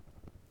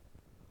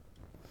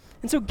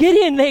 And so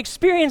Gideon, they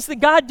experienced the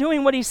God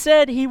doing what he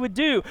said he would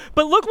do.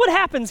 But look what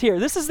happens here.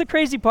 This is the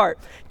crazy part.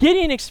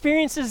 Gideon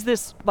experiences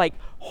this like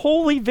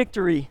holy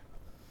victory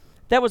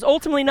that was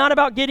ultimately not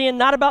about Gideon,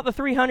 not about the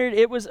 300.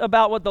 It was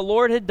about what the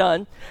Lord had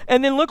done.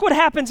 And then look what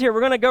happens here. We're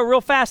going to go real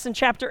fast in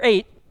chapter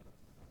 8.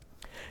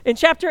 In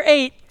chapter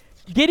 8,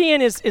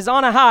 Gideon is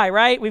on a high,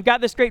 right? We've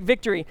got this great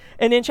victory.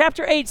 And in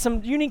chapter 8,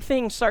 some unique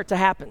things start to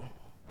happen.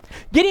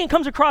 Gideon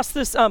comes across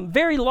this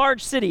very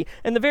large city,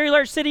 and the very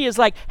large city is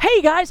like,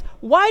 hey guys,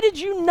 why did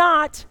you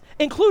not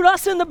include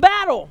us in the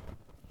battle?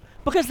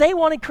 Because they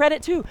wanted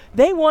credit too.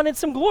 They wanted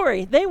some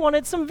glory. They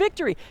wanted some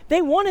victory.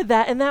 They wanted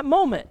that in that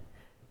moment.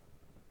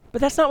 But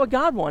that's not what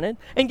God wanted.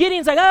 And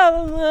Gideon's like,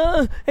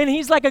 and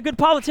he's like a good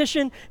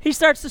politician. He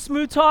starts to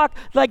smooth talk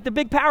like the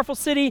big powerful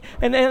city,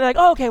 and they're like,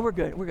 oh, okay, we're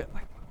good,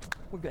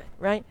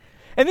 right?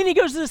 And then he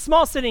goes to this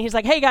small city, and he's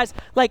like, hey guys,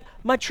 like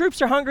my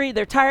troops are hungry,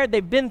 they're tired,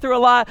 they've been through a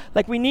lot,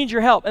 like we need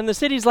your help. And the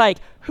city's like,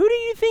 who do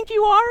you think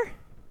you are?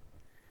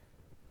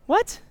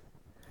 What?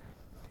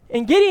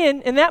 And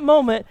Gideon, in that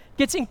moment,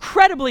 gets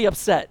incredibly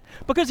upset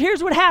because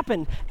here's what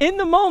happened. In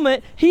the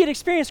moment, he had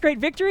experienced great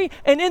victory,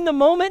 and in the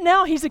moment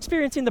now, he's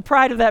experiencing the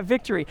pride of that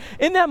victory.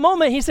 In that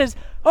moment, he says,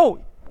 oh,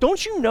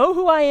 don't you know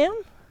who I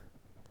am?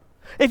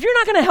 If you're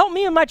not going to help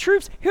me and my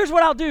troops, here's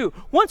what I'll do.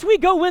 Once we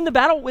go win the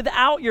battle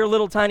without your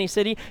little tiny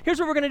city, here's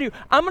what we're going to do.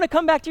 I'm going to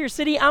come back to your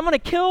city, I'm going to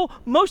kill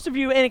most of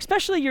you, and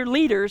especially your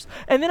leaders,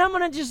 and then I'm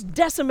going to just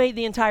decimate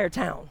the entire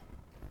town.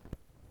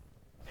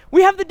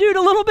 We have the dude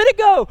a little bit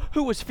ago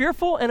who was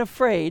fearful and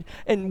afraid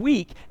and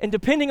weak and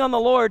depending on the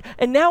Lord.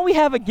 And now we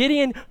have a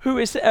Gideon who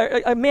is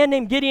a man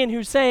named Gideon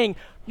who's saying,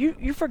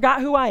 you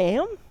forgot who I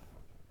am?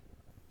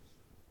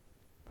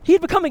 He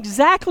had become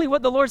exactly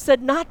what the Lord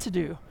said not to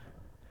do.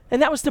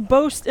 And that was to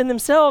boast in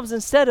themselves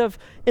instead of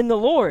in the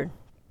Lord.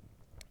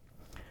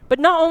 But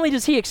not only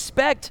does he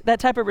expect that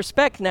type of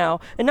respect now,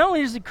 and not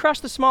only does he crush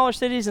the smaller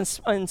cities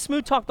and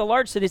smooth talk the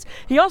large cities,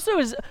 he also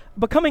is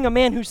becoming a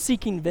man who's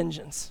seeking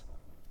vengeance.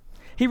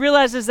 He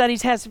realizes that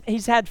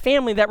he's had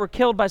family that were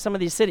killed by some of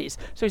these cities.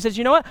 So he says,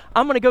 you know what?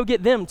 I'm going to go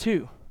get them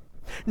too.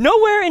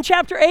 Nowhere in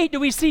chapter 8 do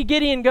we see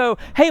Gideon go,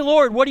 hey,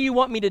 Lord, what do you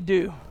want me to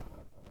do?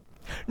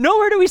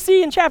 Nowhere do we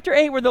see in chapter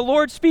 8 where the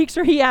Lord speaks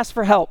or he asks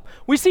for help.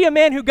 We see a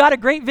man who got a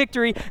great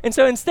victory, and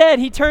so instead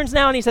he turns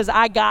now and he says,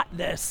 I got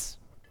this.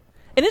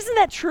 And isn't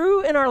that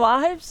true in our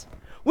lives?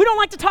 We don't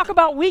like to talk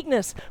about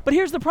weakness, but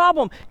here's the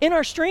problem. In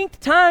our strength,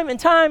 time and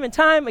time and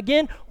time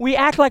again, we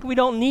act like we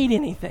don't need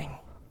anything.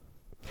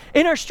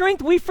 In our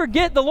strength, we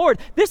forget the Lord.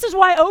 This is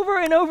why over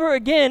and over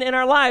again in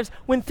our lives,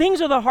 when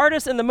things are the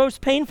hardest and the most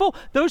painful,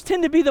 those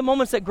tend to be the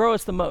moments that grow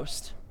us the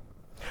most.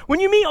 When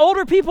you meet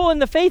older people in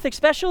the faith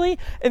especially,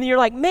 and you're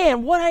like,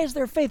 man, why is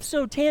their faith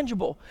so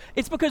tangible?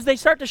 It's because they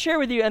start to share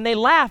with you and they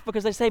laugh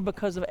because they say,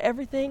 because of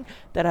everything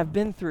that I've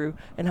been through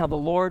and how the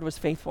Lord was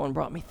faithful and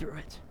brought me through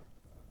it.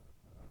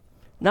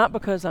 Not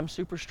because I'm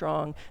super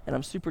strong and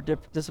I'm super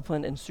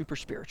disciplined and super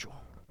spiritual,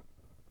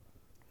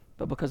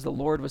 but because the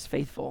Lord was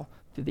faithful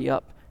through the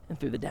up and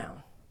through the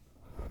down.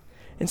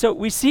 And so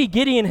we see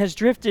Gideon has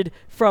drifted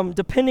from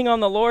depending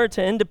on the Lord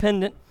to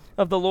independent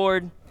of the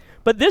Lord.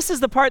 But this is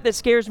the part that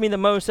scares me the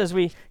most as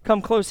we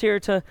come close here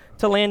to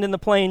land in the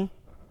plain.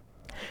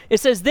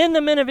 It says, then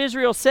the men of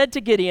Israel said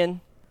to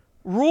Gideon,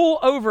 rule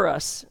over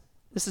us.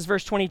 This is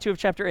verse 22 of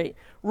chapter 8.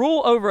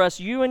 Rule over us,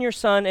 you and your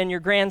son and your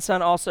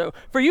grandson also,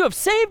 for you have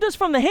saved us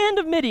from the hand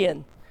of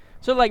Midian.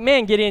 So like,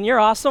 man, Gideon, you're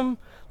awesome.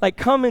 Like,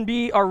 come and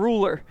be our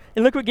ruler.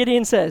 And look what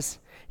Gideon says.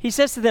 He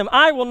says to them,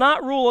 I will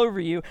not rule over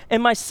you,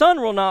 and my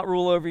son will not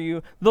rule over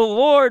you. The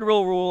Lord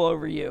will rule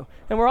over you.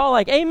 And we're all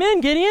like,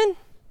 amen, Gideon.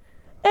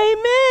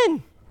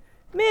 Amen.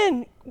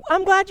 Man,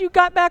 I'm glad you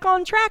got back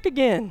on track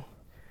again.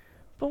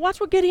 But watch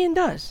what Gideon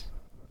does.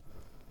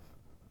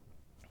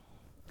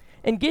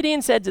 And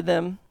Gideon said to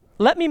them,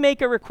 let me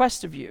make a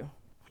request of you.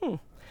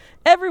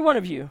 Every one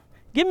of you,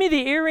 give me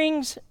the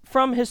earrings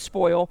from his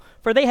spoil,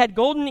 for they had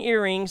golden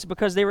earrings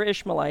because they were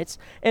Ishmaelites.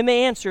 And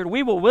they answered,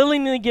 we will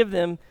willingly give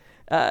them.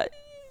 And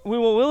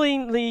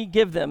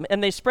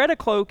they spread a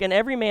cloak, and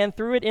every man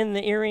threw it in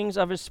the earrings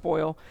of his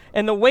spoil.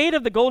 And the weight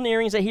of the golden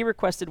earrings that he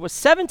requested was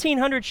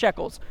 1,700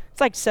 shekels. It's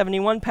like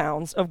 71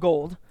 pounds of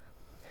gold.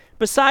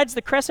 Besides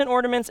the crescent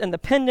ornaments and the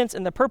pendants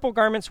and the purple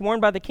garments worn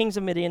by the kings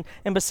of Midian,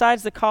 and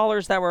besides the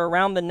collars that were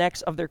around the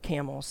necks of their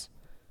camels.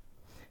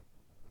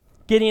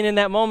 Gideon in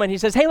that moment, he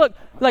says, hey, look,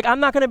 I'm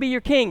not going to be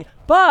your king,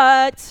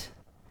 but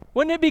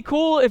wouldn't it be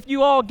cool if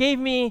you all gave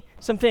me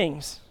some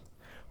things?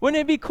 Wouldn't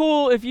it be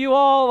cool if you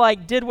all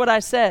did what I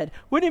said?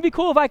 Wouldn't it be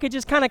cool if I could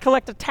just kind of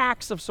collect a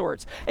tax of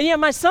sorts? And yeah,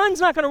 my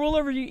son's not going to rule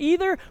over you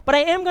either, but I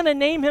am going to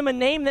name him a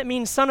name that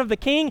means son of the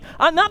king.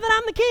 Not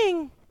that I'm the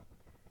king.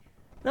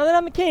 Not that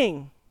I'm the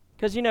king,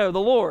 because the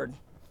Lord.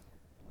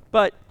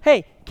 But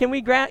hey, can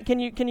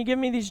you give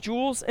me these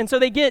jewels? And so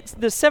they get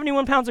the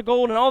 71 pounds of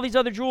gold and all these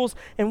other jewels.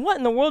 And what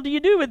in the world do you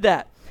do with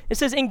that? It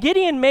says, and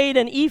Gideon made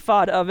an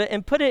ephod of it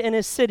and put it in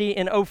his city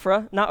in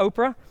Ophrah, not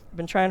Oprah. I've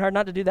been trying hard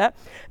not to do that.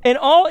 And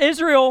all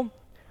Israel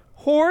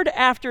whored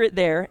after it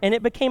there, and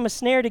it became a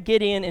snare to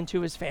Gideon and to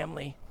his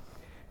family.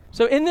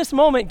 So in this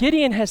moment,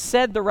 Gideon has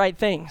said the right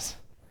things,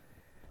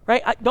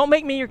 right? Don't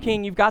make me your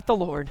king. You've got the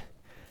Lord.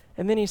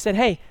 And then he said,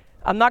 hey,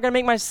 I'm not going to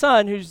make my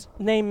son, whose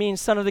name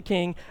means son of the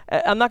king,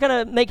 I'm not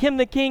going to make him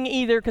the king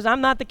either, because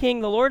I'm not the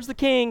king. The Lord's the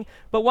king.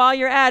 But while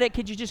you're at it,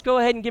 could you just go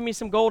ahead and give me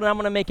some gold, and I'm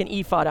going to make an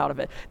ephod out of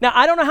it. Now,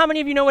 I don't know how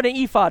many of you know what an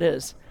ephod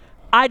is.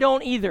 I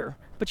don't either.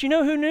 But you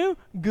know who knew?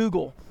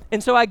 Google.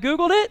 And so I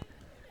Googled it,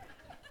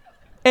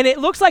 and it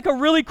looks like a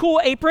really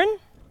cool apron,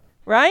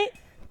 right?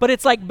 But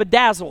it's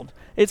bedazzled.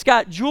 It's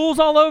got jewels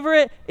all over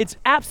it. It's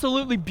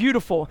absolutely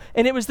beautiful.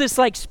 And it was this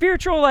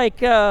spiritual,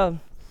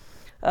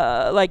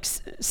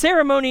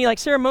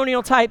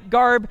 ceremonial type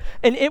garb.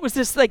 And it was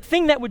this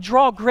thing that would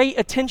draw great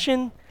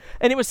attention.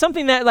 And it was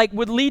something that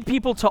would lead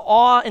people to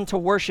awe and to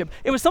worship.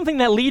 It was something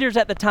that leaders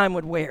at the time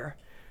would wear.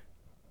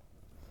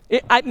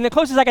 And the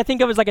closest I can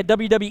think of is a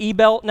WWE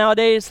belt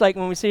nowadays.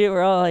 When we see it,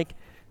 we're all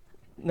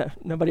no,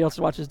 nobody else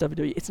watches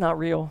WWE. It's not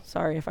real.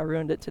 Sorry if I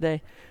ruined it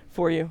today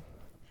for you.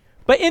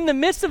 But in the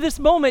midst of this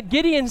moment,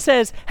 Gideon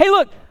says, hey,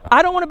 look,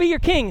 I don't want to be your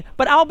king,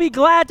 but I'll be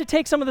glad to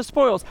take some of the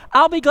spoils.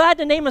 I'll be glad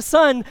to name a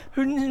son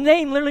whose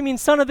name literally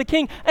means son of the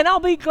king. And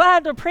I'll be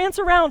glad to prance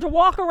around, to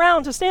walk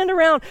around, to stand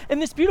around in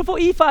this beautiful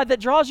ephod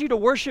that draws you to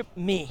worship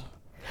me.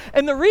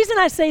 And the reason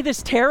I say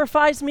this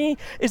terrifies me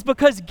is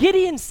because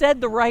Gideon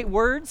said the right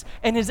words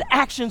and his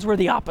actions were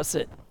the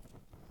opposite.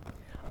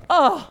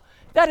 Oh,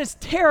 that is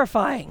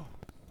terrifying.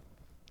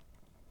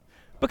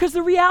 Because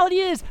the reality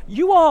is,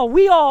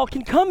 we all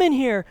can come in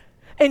here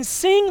and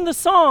sing the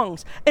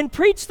songs and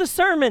preach the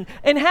sermon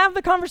and have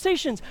the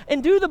conversations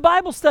and do the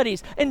Bible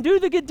studies and do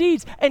the good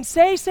deeds and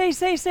say,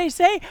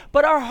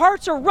 but our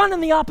hearts are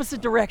running the opposite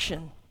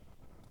direction.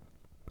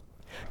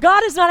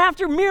 God is not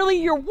after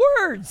merely your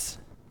words.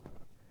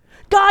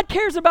 God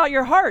cares about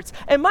your hearts.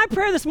 And my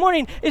prayer this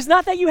morning is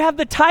not that you have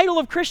the title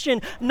of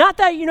Christian, not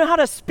that you know how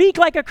to speak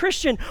like a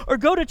Christian or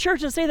go to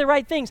church and say the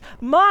right things.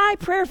 My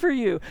prayer for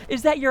you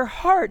is that your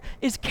heart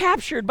is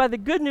captured by the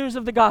good news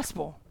of the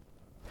gospel.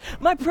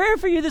 My prayer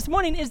for you this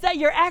morning is that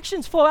your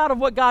actions flow out of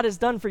what God has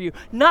done for you,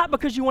 not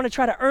because you want to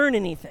try to earn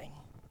anything.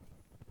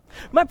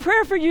 My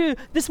prayer for you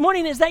this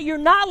morning is that you're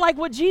not like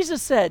what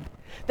Jesus said,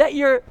 that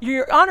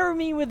you're honoring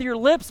me with your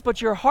lips,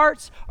 but your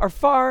hearts are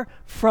far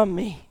from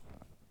me.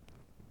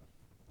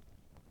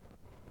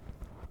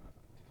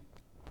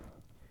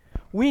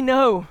 We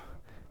know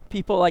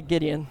people like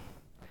Gideon.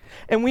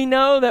 And we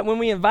know that when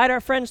we invite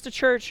our friends to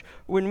church,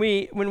 when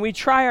we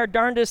try our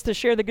darndest to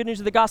share the good news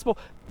of the gospel,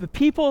 the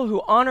people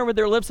who honor with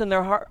their lips and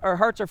our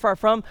hearts are far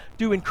from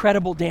do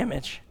incredible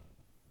damage.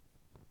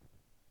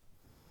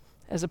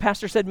 As a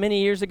pastor said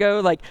many years ago,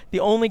 like, the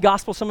only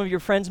gospel some of your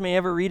friends may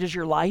ever read is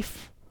your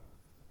life.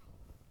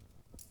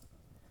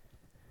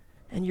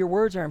 And your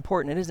words are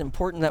important. It is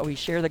important that we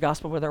share the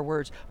gospel with our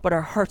words, but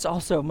our hearts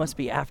also must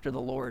be after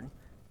the Lord.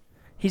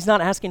 He's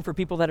not asking for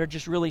people that are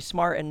just really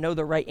smart and know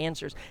the right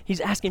answers. He's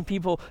asking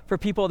for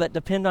people that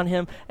depend on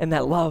him and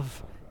that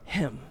love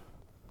him.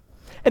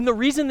 And the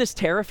reason this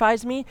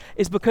terrifies me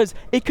is because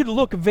it could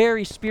look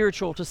very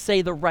spiritual to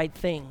say the right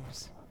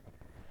things.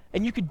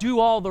 And you could do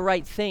all the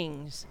right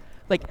things,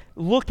 like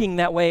looking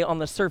that way on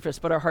the surface,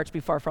 but our hearts be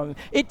far from him.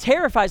 It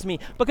terrifies me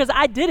because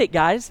I did it,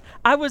 guys.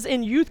 I was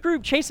in youth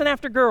group chasing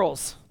after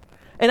girls.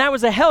 And I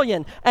was a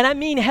hellion. And I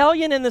mean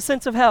hellion in the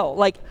sense of hell,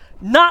 like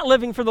not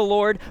living for the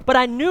Lord, but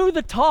I knew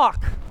the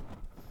talk.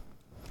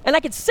 And I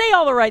could say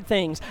all the right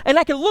things, and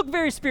I could look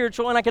very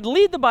spiritual, and I could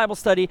lead the Bible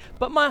study,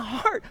 but my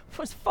heart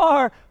was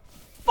far,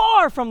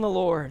 far from the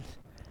Lord.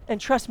 And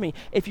trust me,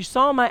 if you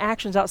saw my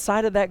actions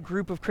outside of that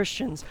group of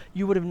Christians,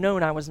 you would have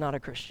known I was not a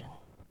Christian.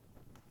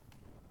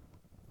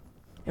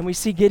 And we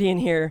see Gideon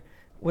here,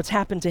 what's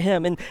happened to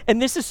him.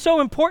 And this is so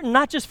important,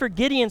 not just for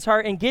Gideon's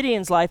heart and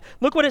Gideon's life.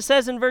 Look what it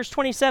says in verse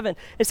 27.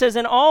 It says,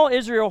 and all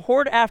Israel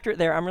whored after,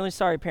 there, I'm really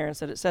sorry, parents,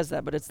 that it says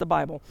that, but it's the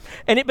Bible.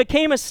 And it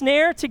became a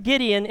snare to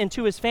Gideon and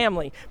to his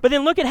family. But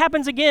then look, it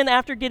happens again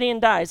after Gideon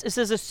dies. It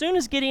says, as soon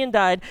as Gideon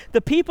died,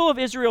 the people of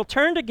Israel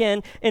turned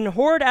again and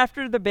whored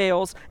after the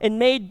Baals and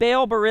made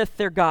Baal-berith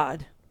their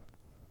god.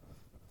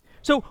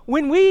 So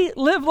when we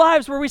live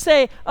lives where we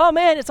say, oh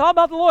man, it's all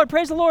about the Lord,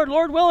 praise the Lord,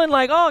 Lord willing,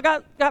 like, oh,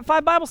 I got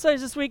 5 Bible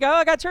studies this week, oh,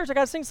 I got church, I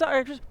got to sing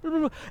songs,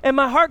 and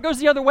my heart goes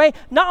the other way,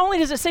 not only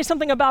does it say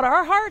something about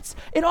our hearts,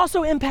 it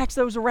also impacts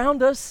those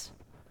around us.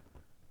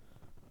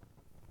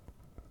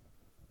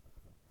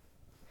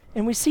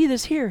 And we see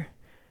this here,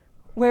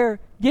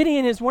 where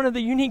Gideon is one of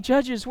the unique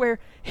judges where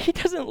he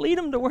doesn't lead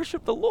them to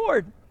worship the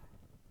Lord.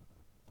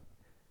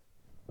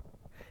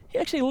 He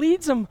actually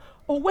leads them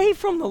away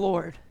from the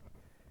Lord.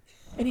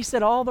 And he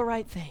said all the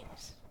right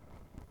things.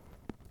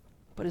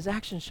 But his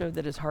actions showed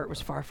that his heart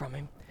was far from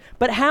him.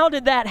 But how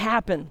did that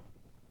happen?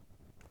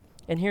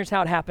 And here's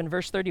how it happened,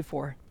 verse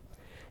 34.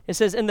 It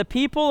says, and the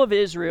people of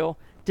Israel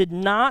did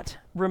not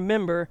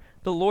remember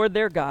the Lord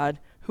their God,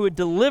 who had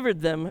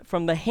delivered them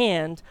from the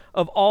hand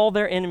of all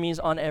their enemies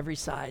on every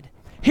side.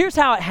 Here's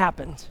how it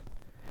happened.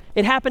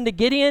 It happened to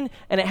Gideon,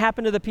 and it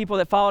happened to the people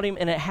that followed him,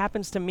 and it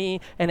happens to me,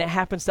 and it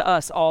happens to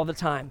us all the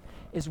time,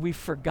 is we've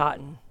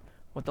forgotten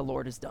what the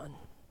Lord has done.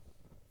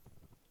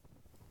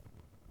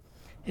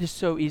 It is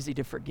so easy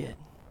to forget.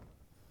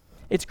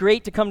 It's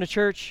great to come to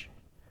church.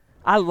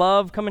 I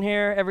love coming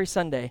here every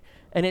Sunday.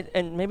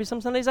 And maybe some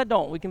Sundays I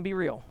don't. We can be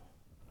real.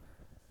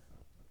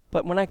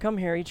 But when I come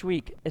here each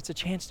week, it's a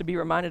chance to be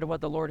reminded of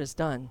what the Lord has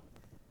done.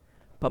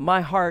 But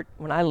my heart,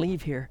 when I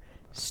leave here,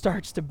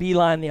 starts to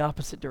beeline the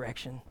opposite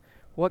direction.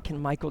 What can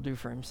Michael do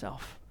for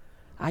himself?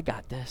 I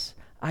got this.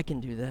 I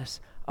can do this.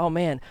 Oh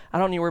man, I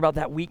don't need to worry about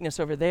that weakness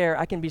over there.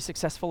 I can be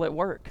successful at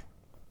work.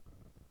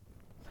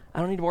 I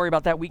don't need to worry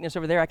about that weakness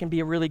over there. I can be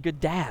a really good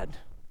dad.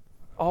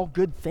 All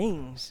good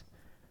things.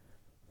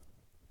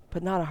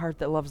 But not a heart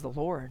that loves the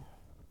Lord.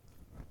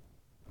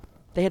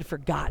 They had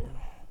forgotten.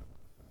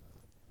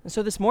 And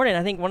so this morning,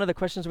 I think one of the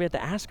questions we have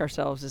to ask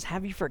ourselves is,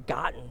 have you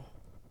forgotten?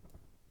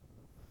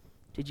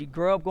 Did you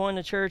grow up going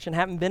to church and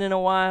haven't been in a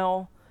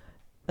while?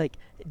 Like,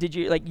 did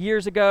you, like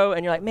years ago,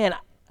 and you're like, man,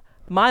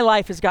 my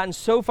life has gotten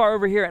so far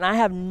over here and I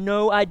have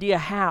no idea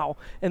how.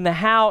 And the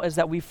how is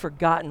that we've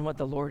forgotten what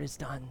the Lord has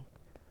done.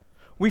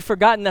 We've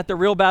forgotten that the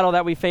real battle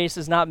that we face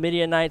is not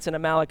Midianites and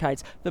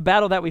Amalekites. The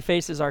battle that we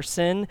face is our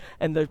sin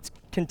and the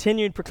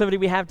continued proclivity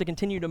we have to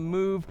continue to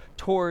move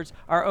towards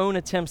our own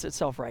attempts at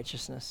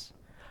self-righteousness,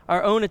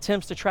 our own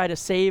attempts to try to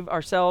save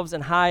ourselves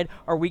and hide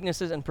our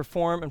weaknesses and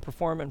perform and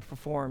perform and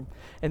perform.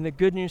 And the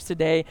good news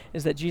today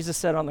is that Jesus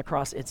said on the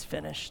cross, it's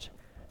finished.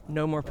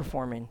 No more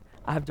performing.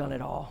 I've done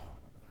it all.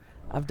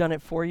 I've done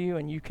it for you,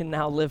 and you can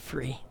now live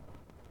free.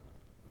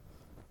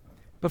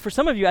 But for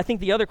some of you, I think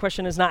the other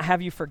question is not, have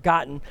you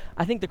forgotten?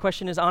 I think the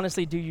question is,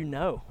 honestly, do you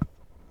know?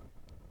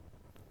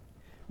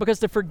 Because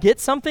to forget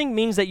something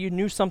means that you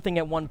knew something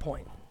at one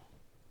point.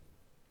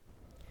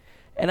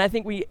 And I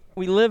think we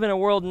live in a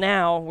world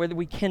now where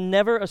we can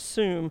never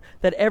assume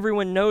that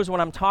everyone knows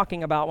what I'm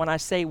talking about when I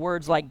say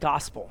words like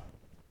gospel.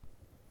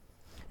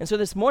 And so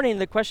this morning,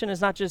 the question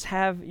is not just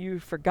have you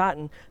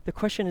forgotten, the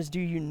question is do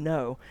you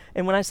know?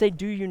 And when I say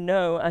do you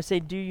know, I say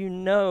do you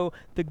know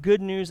the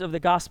good news of the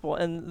gospel?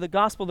 And the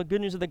gospel, the good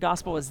news of the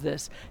gospel is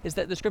this, is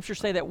that the scriptures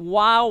say that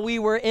while we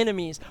were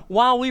enemies,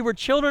 while we were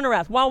children of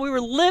wrath, while we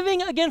were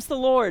living against the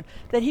Lord,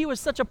 that he was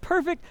such a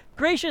perfect,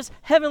 gracious,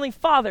 heavenly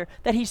Father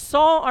that he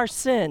saw our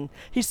sin.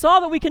 He saw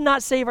that we could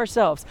not save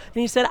ourselves.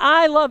 And he said,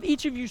 I love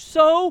each of you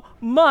so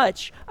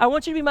much. I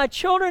want you to be my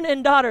children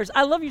and daughters.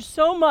 I love you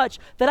so much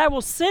that I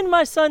will send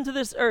my son to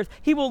this earth.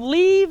 He will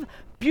leave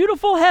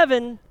beautiful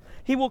heaven.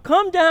 He will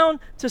come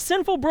down to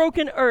sinful,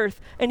 broken earth,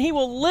 and he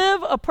will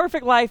live a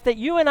perfect life that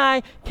you and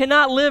I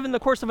cannot live in the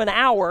course of an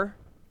hour.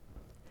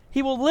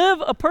 He will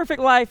live a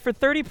perfect life for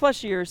 30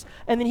 plus years,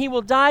 and then he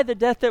will die the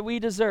death that we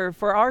deserve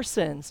for our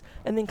sins,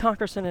 and then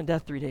conquer sin and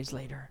death 3 days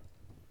later.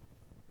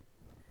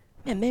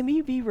 And may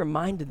we be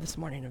reminded this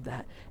morning of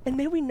that, and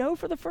may we know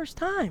for the first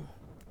time.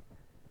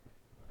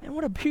 And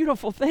what a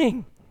beautiful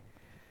thing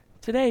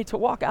today to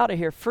walk out of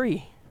here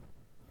free.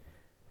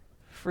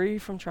 Free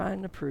from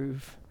trying to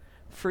prove,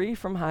 free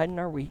from hiding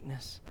our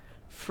weakness,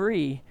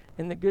 free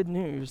in the good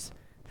news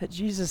that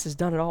Jesus has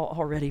done it all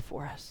already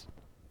for us.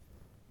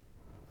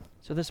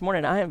 So this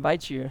morning, I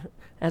invite you,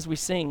 as we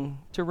sing,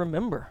 to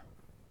remember.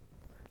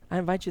 I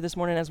invite you this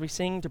morning, as we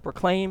sing, to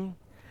proclaim.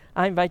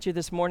 I invite you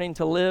this morning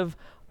to live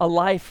a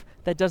life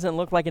that doesn't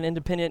look like an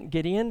independent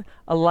Gideon,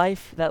 a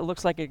life that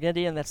looks like a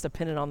Gideon that's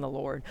dependent on the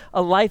Lord,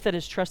 a life that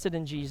is trusted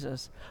in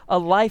Jesus, a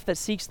life that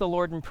seeks the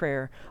Lord in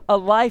prayer, a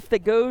life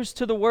that goes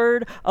to the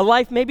Word, a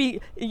life, maybe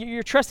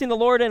you're trusting the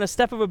Lord in a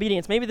step of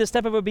obedience. Maybe the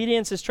step of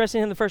obedience is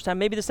trusting him the first time.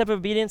 Maybe the step of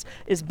obedience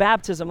is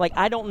baptism. Like,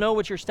 I don't know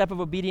what your step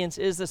of obedience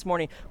is this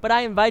morning, but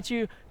I invite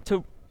you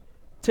to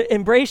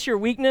embrace your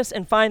weakness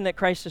and find that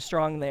Christ is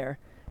strong there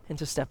and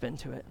to step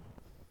into it.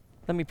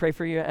 Let me pray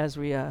for you as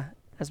we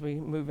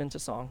move into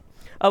song.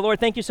 Lord,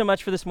 thank you so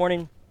much for this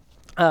morning.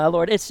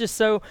 Lord, it's just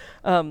so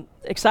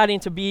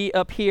exciting to be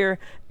up here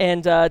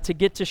and to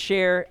get to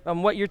share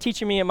what you're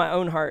teaching me in my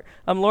own heart.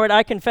 Lord,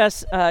 I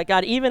confess,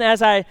 God, even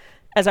as I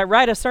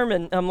write a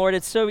sermon, Lord,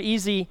 it's so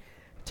easy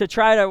to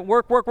try to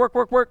work,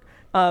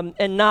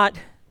 and not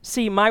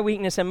see my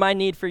weakness and my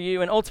need for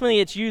you. And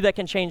ultimately, it's you that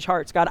can change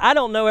hearts. God, I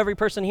don't know every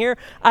person here.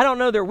 I don't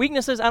know their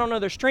weaknesses. I don't know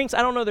their strengths.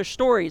 I don't know their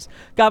stories.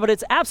 God, but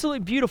it's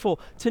absolutely beautiful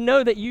to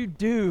know that you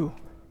do.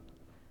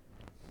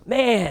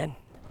 Man.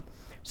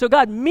 So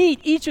God,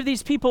 meet each of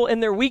these people in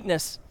their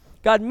weakness.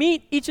 God,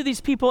 meet each of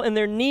these people in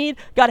their need.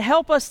 God,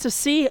 help us to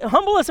see,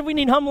 humble us if we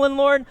need humbling,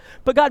 Lord.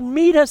 But God,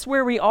 meet us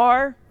where we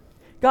are.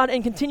 God,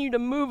 and continue to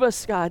move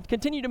us, God.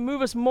 Continue to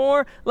move us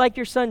more like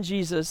your son,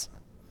 Jesus.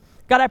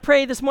 God, I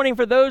pray this morning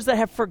for those that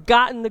have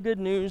forgotten the good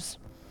news.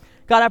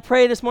 God, I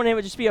pray this morning it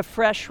would just be a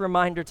fresh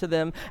reminder to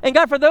them. And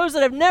God, for those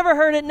that have never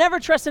heard it, never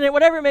trusted it,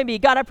 whatever it may be,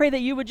 God, I pray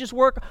that you would just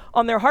work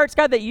on their hearts,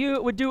 God, that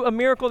you would do a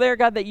miracle there,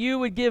 God, that you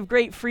would give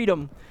great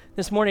freedom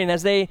this morning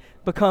as they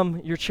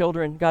become your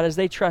children, God, as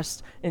they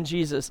trust in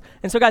Jesus.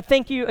 And so, God,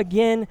 thank you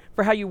again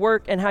for how you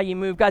work and how you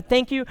move. God,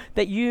 thank you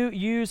that you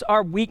use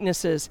our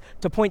weaknesses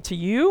to point to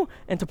you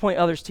and to point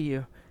others to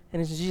you.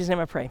 And in Jesus' name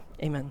I pray,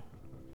 amen.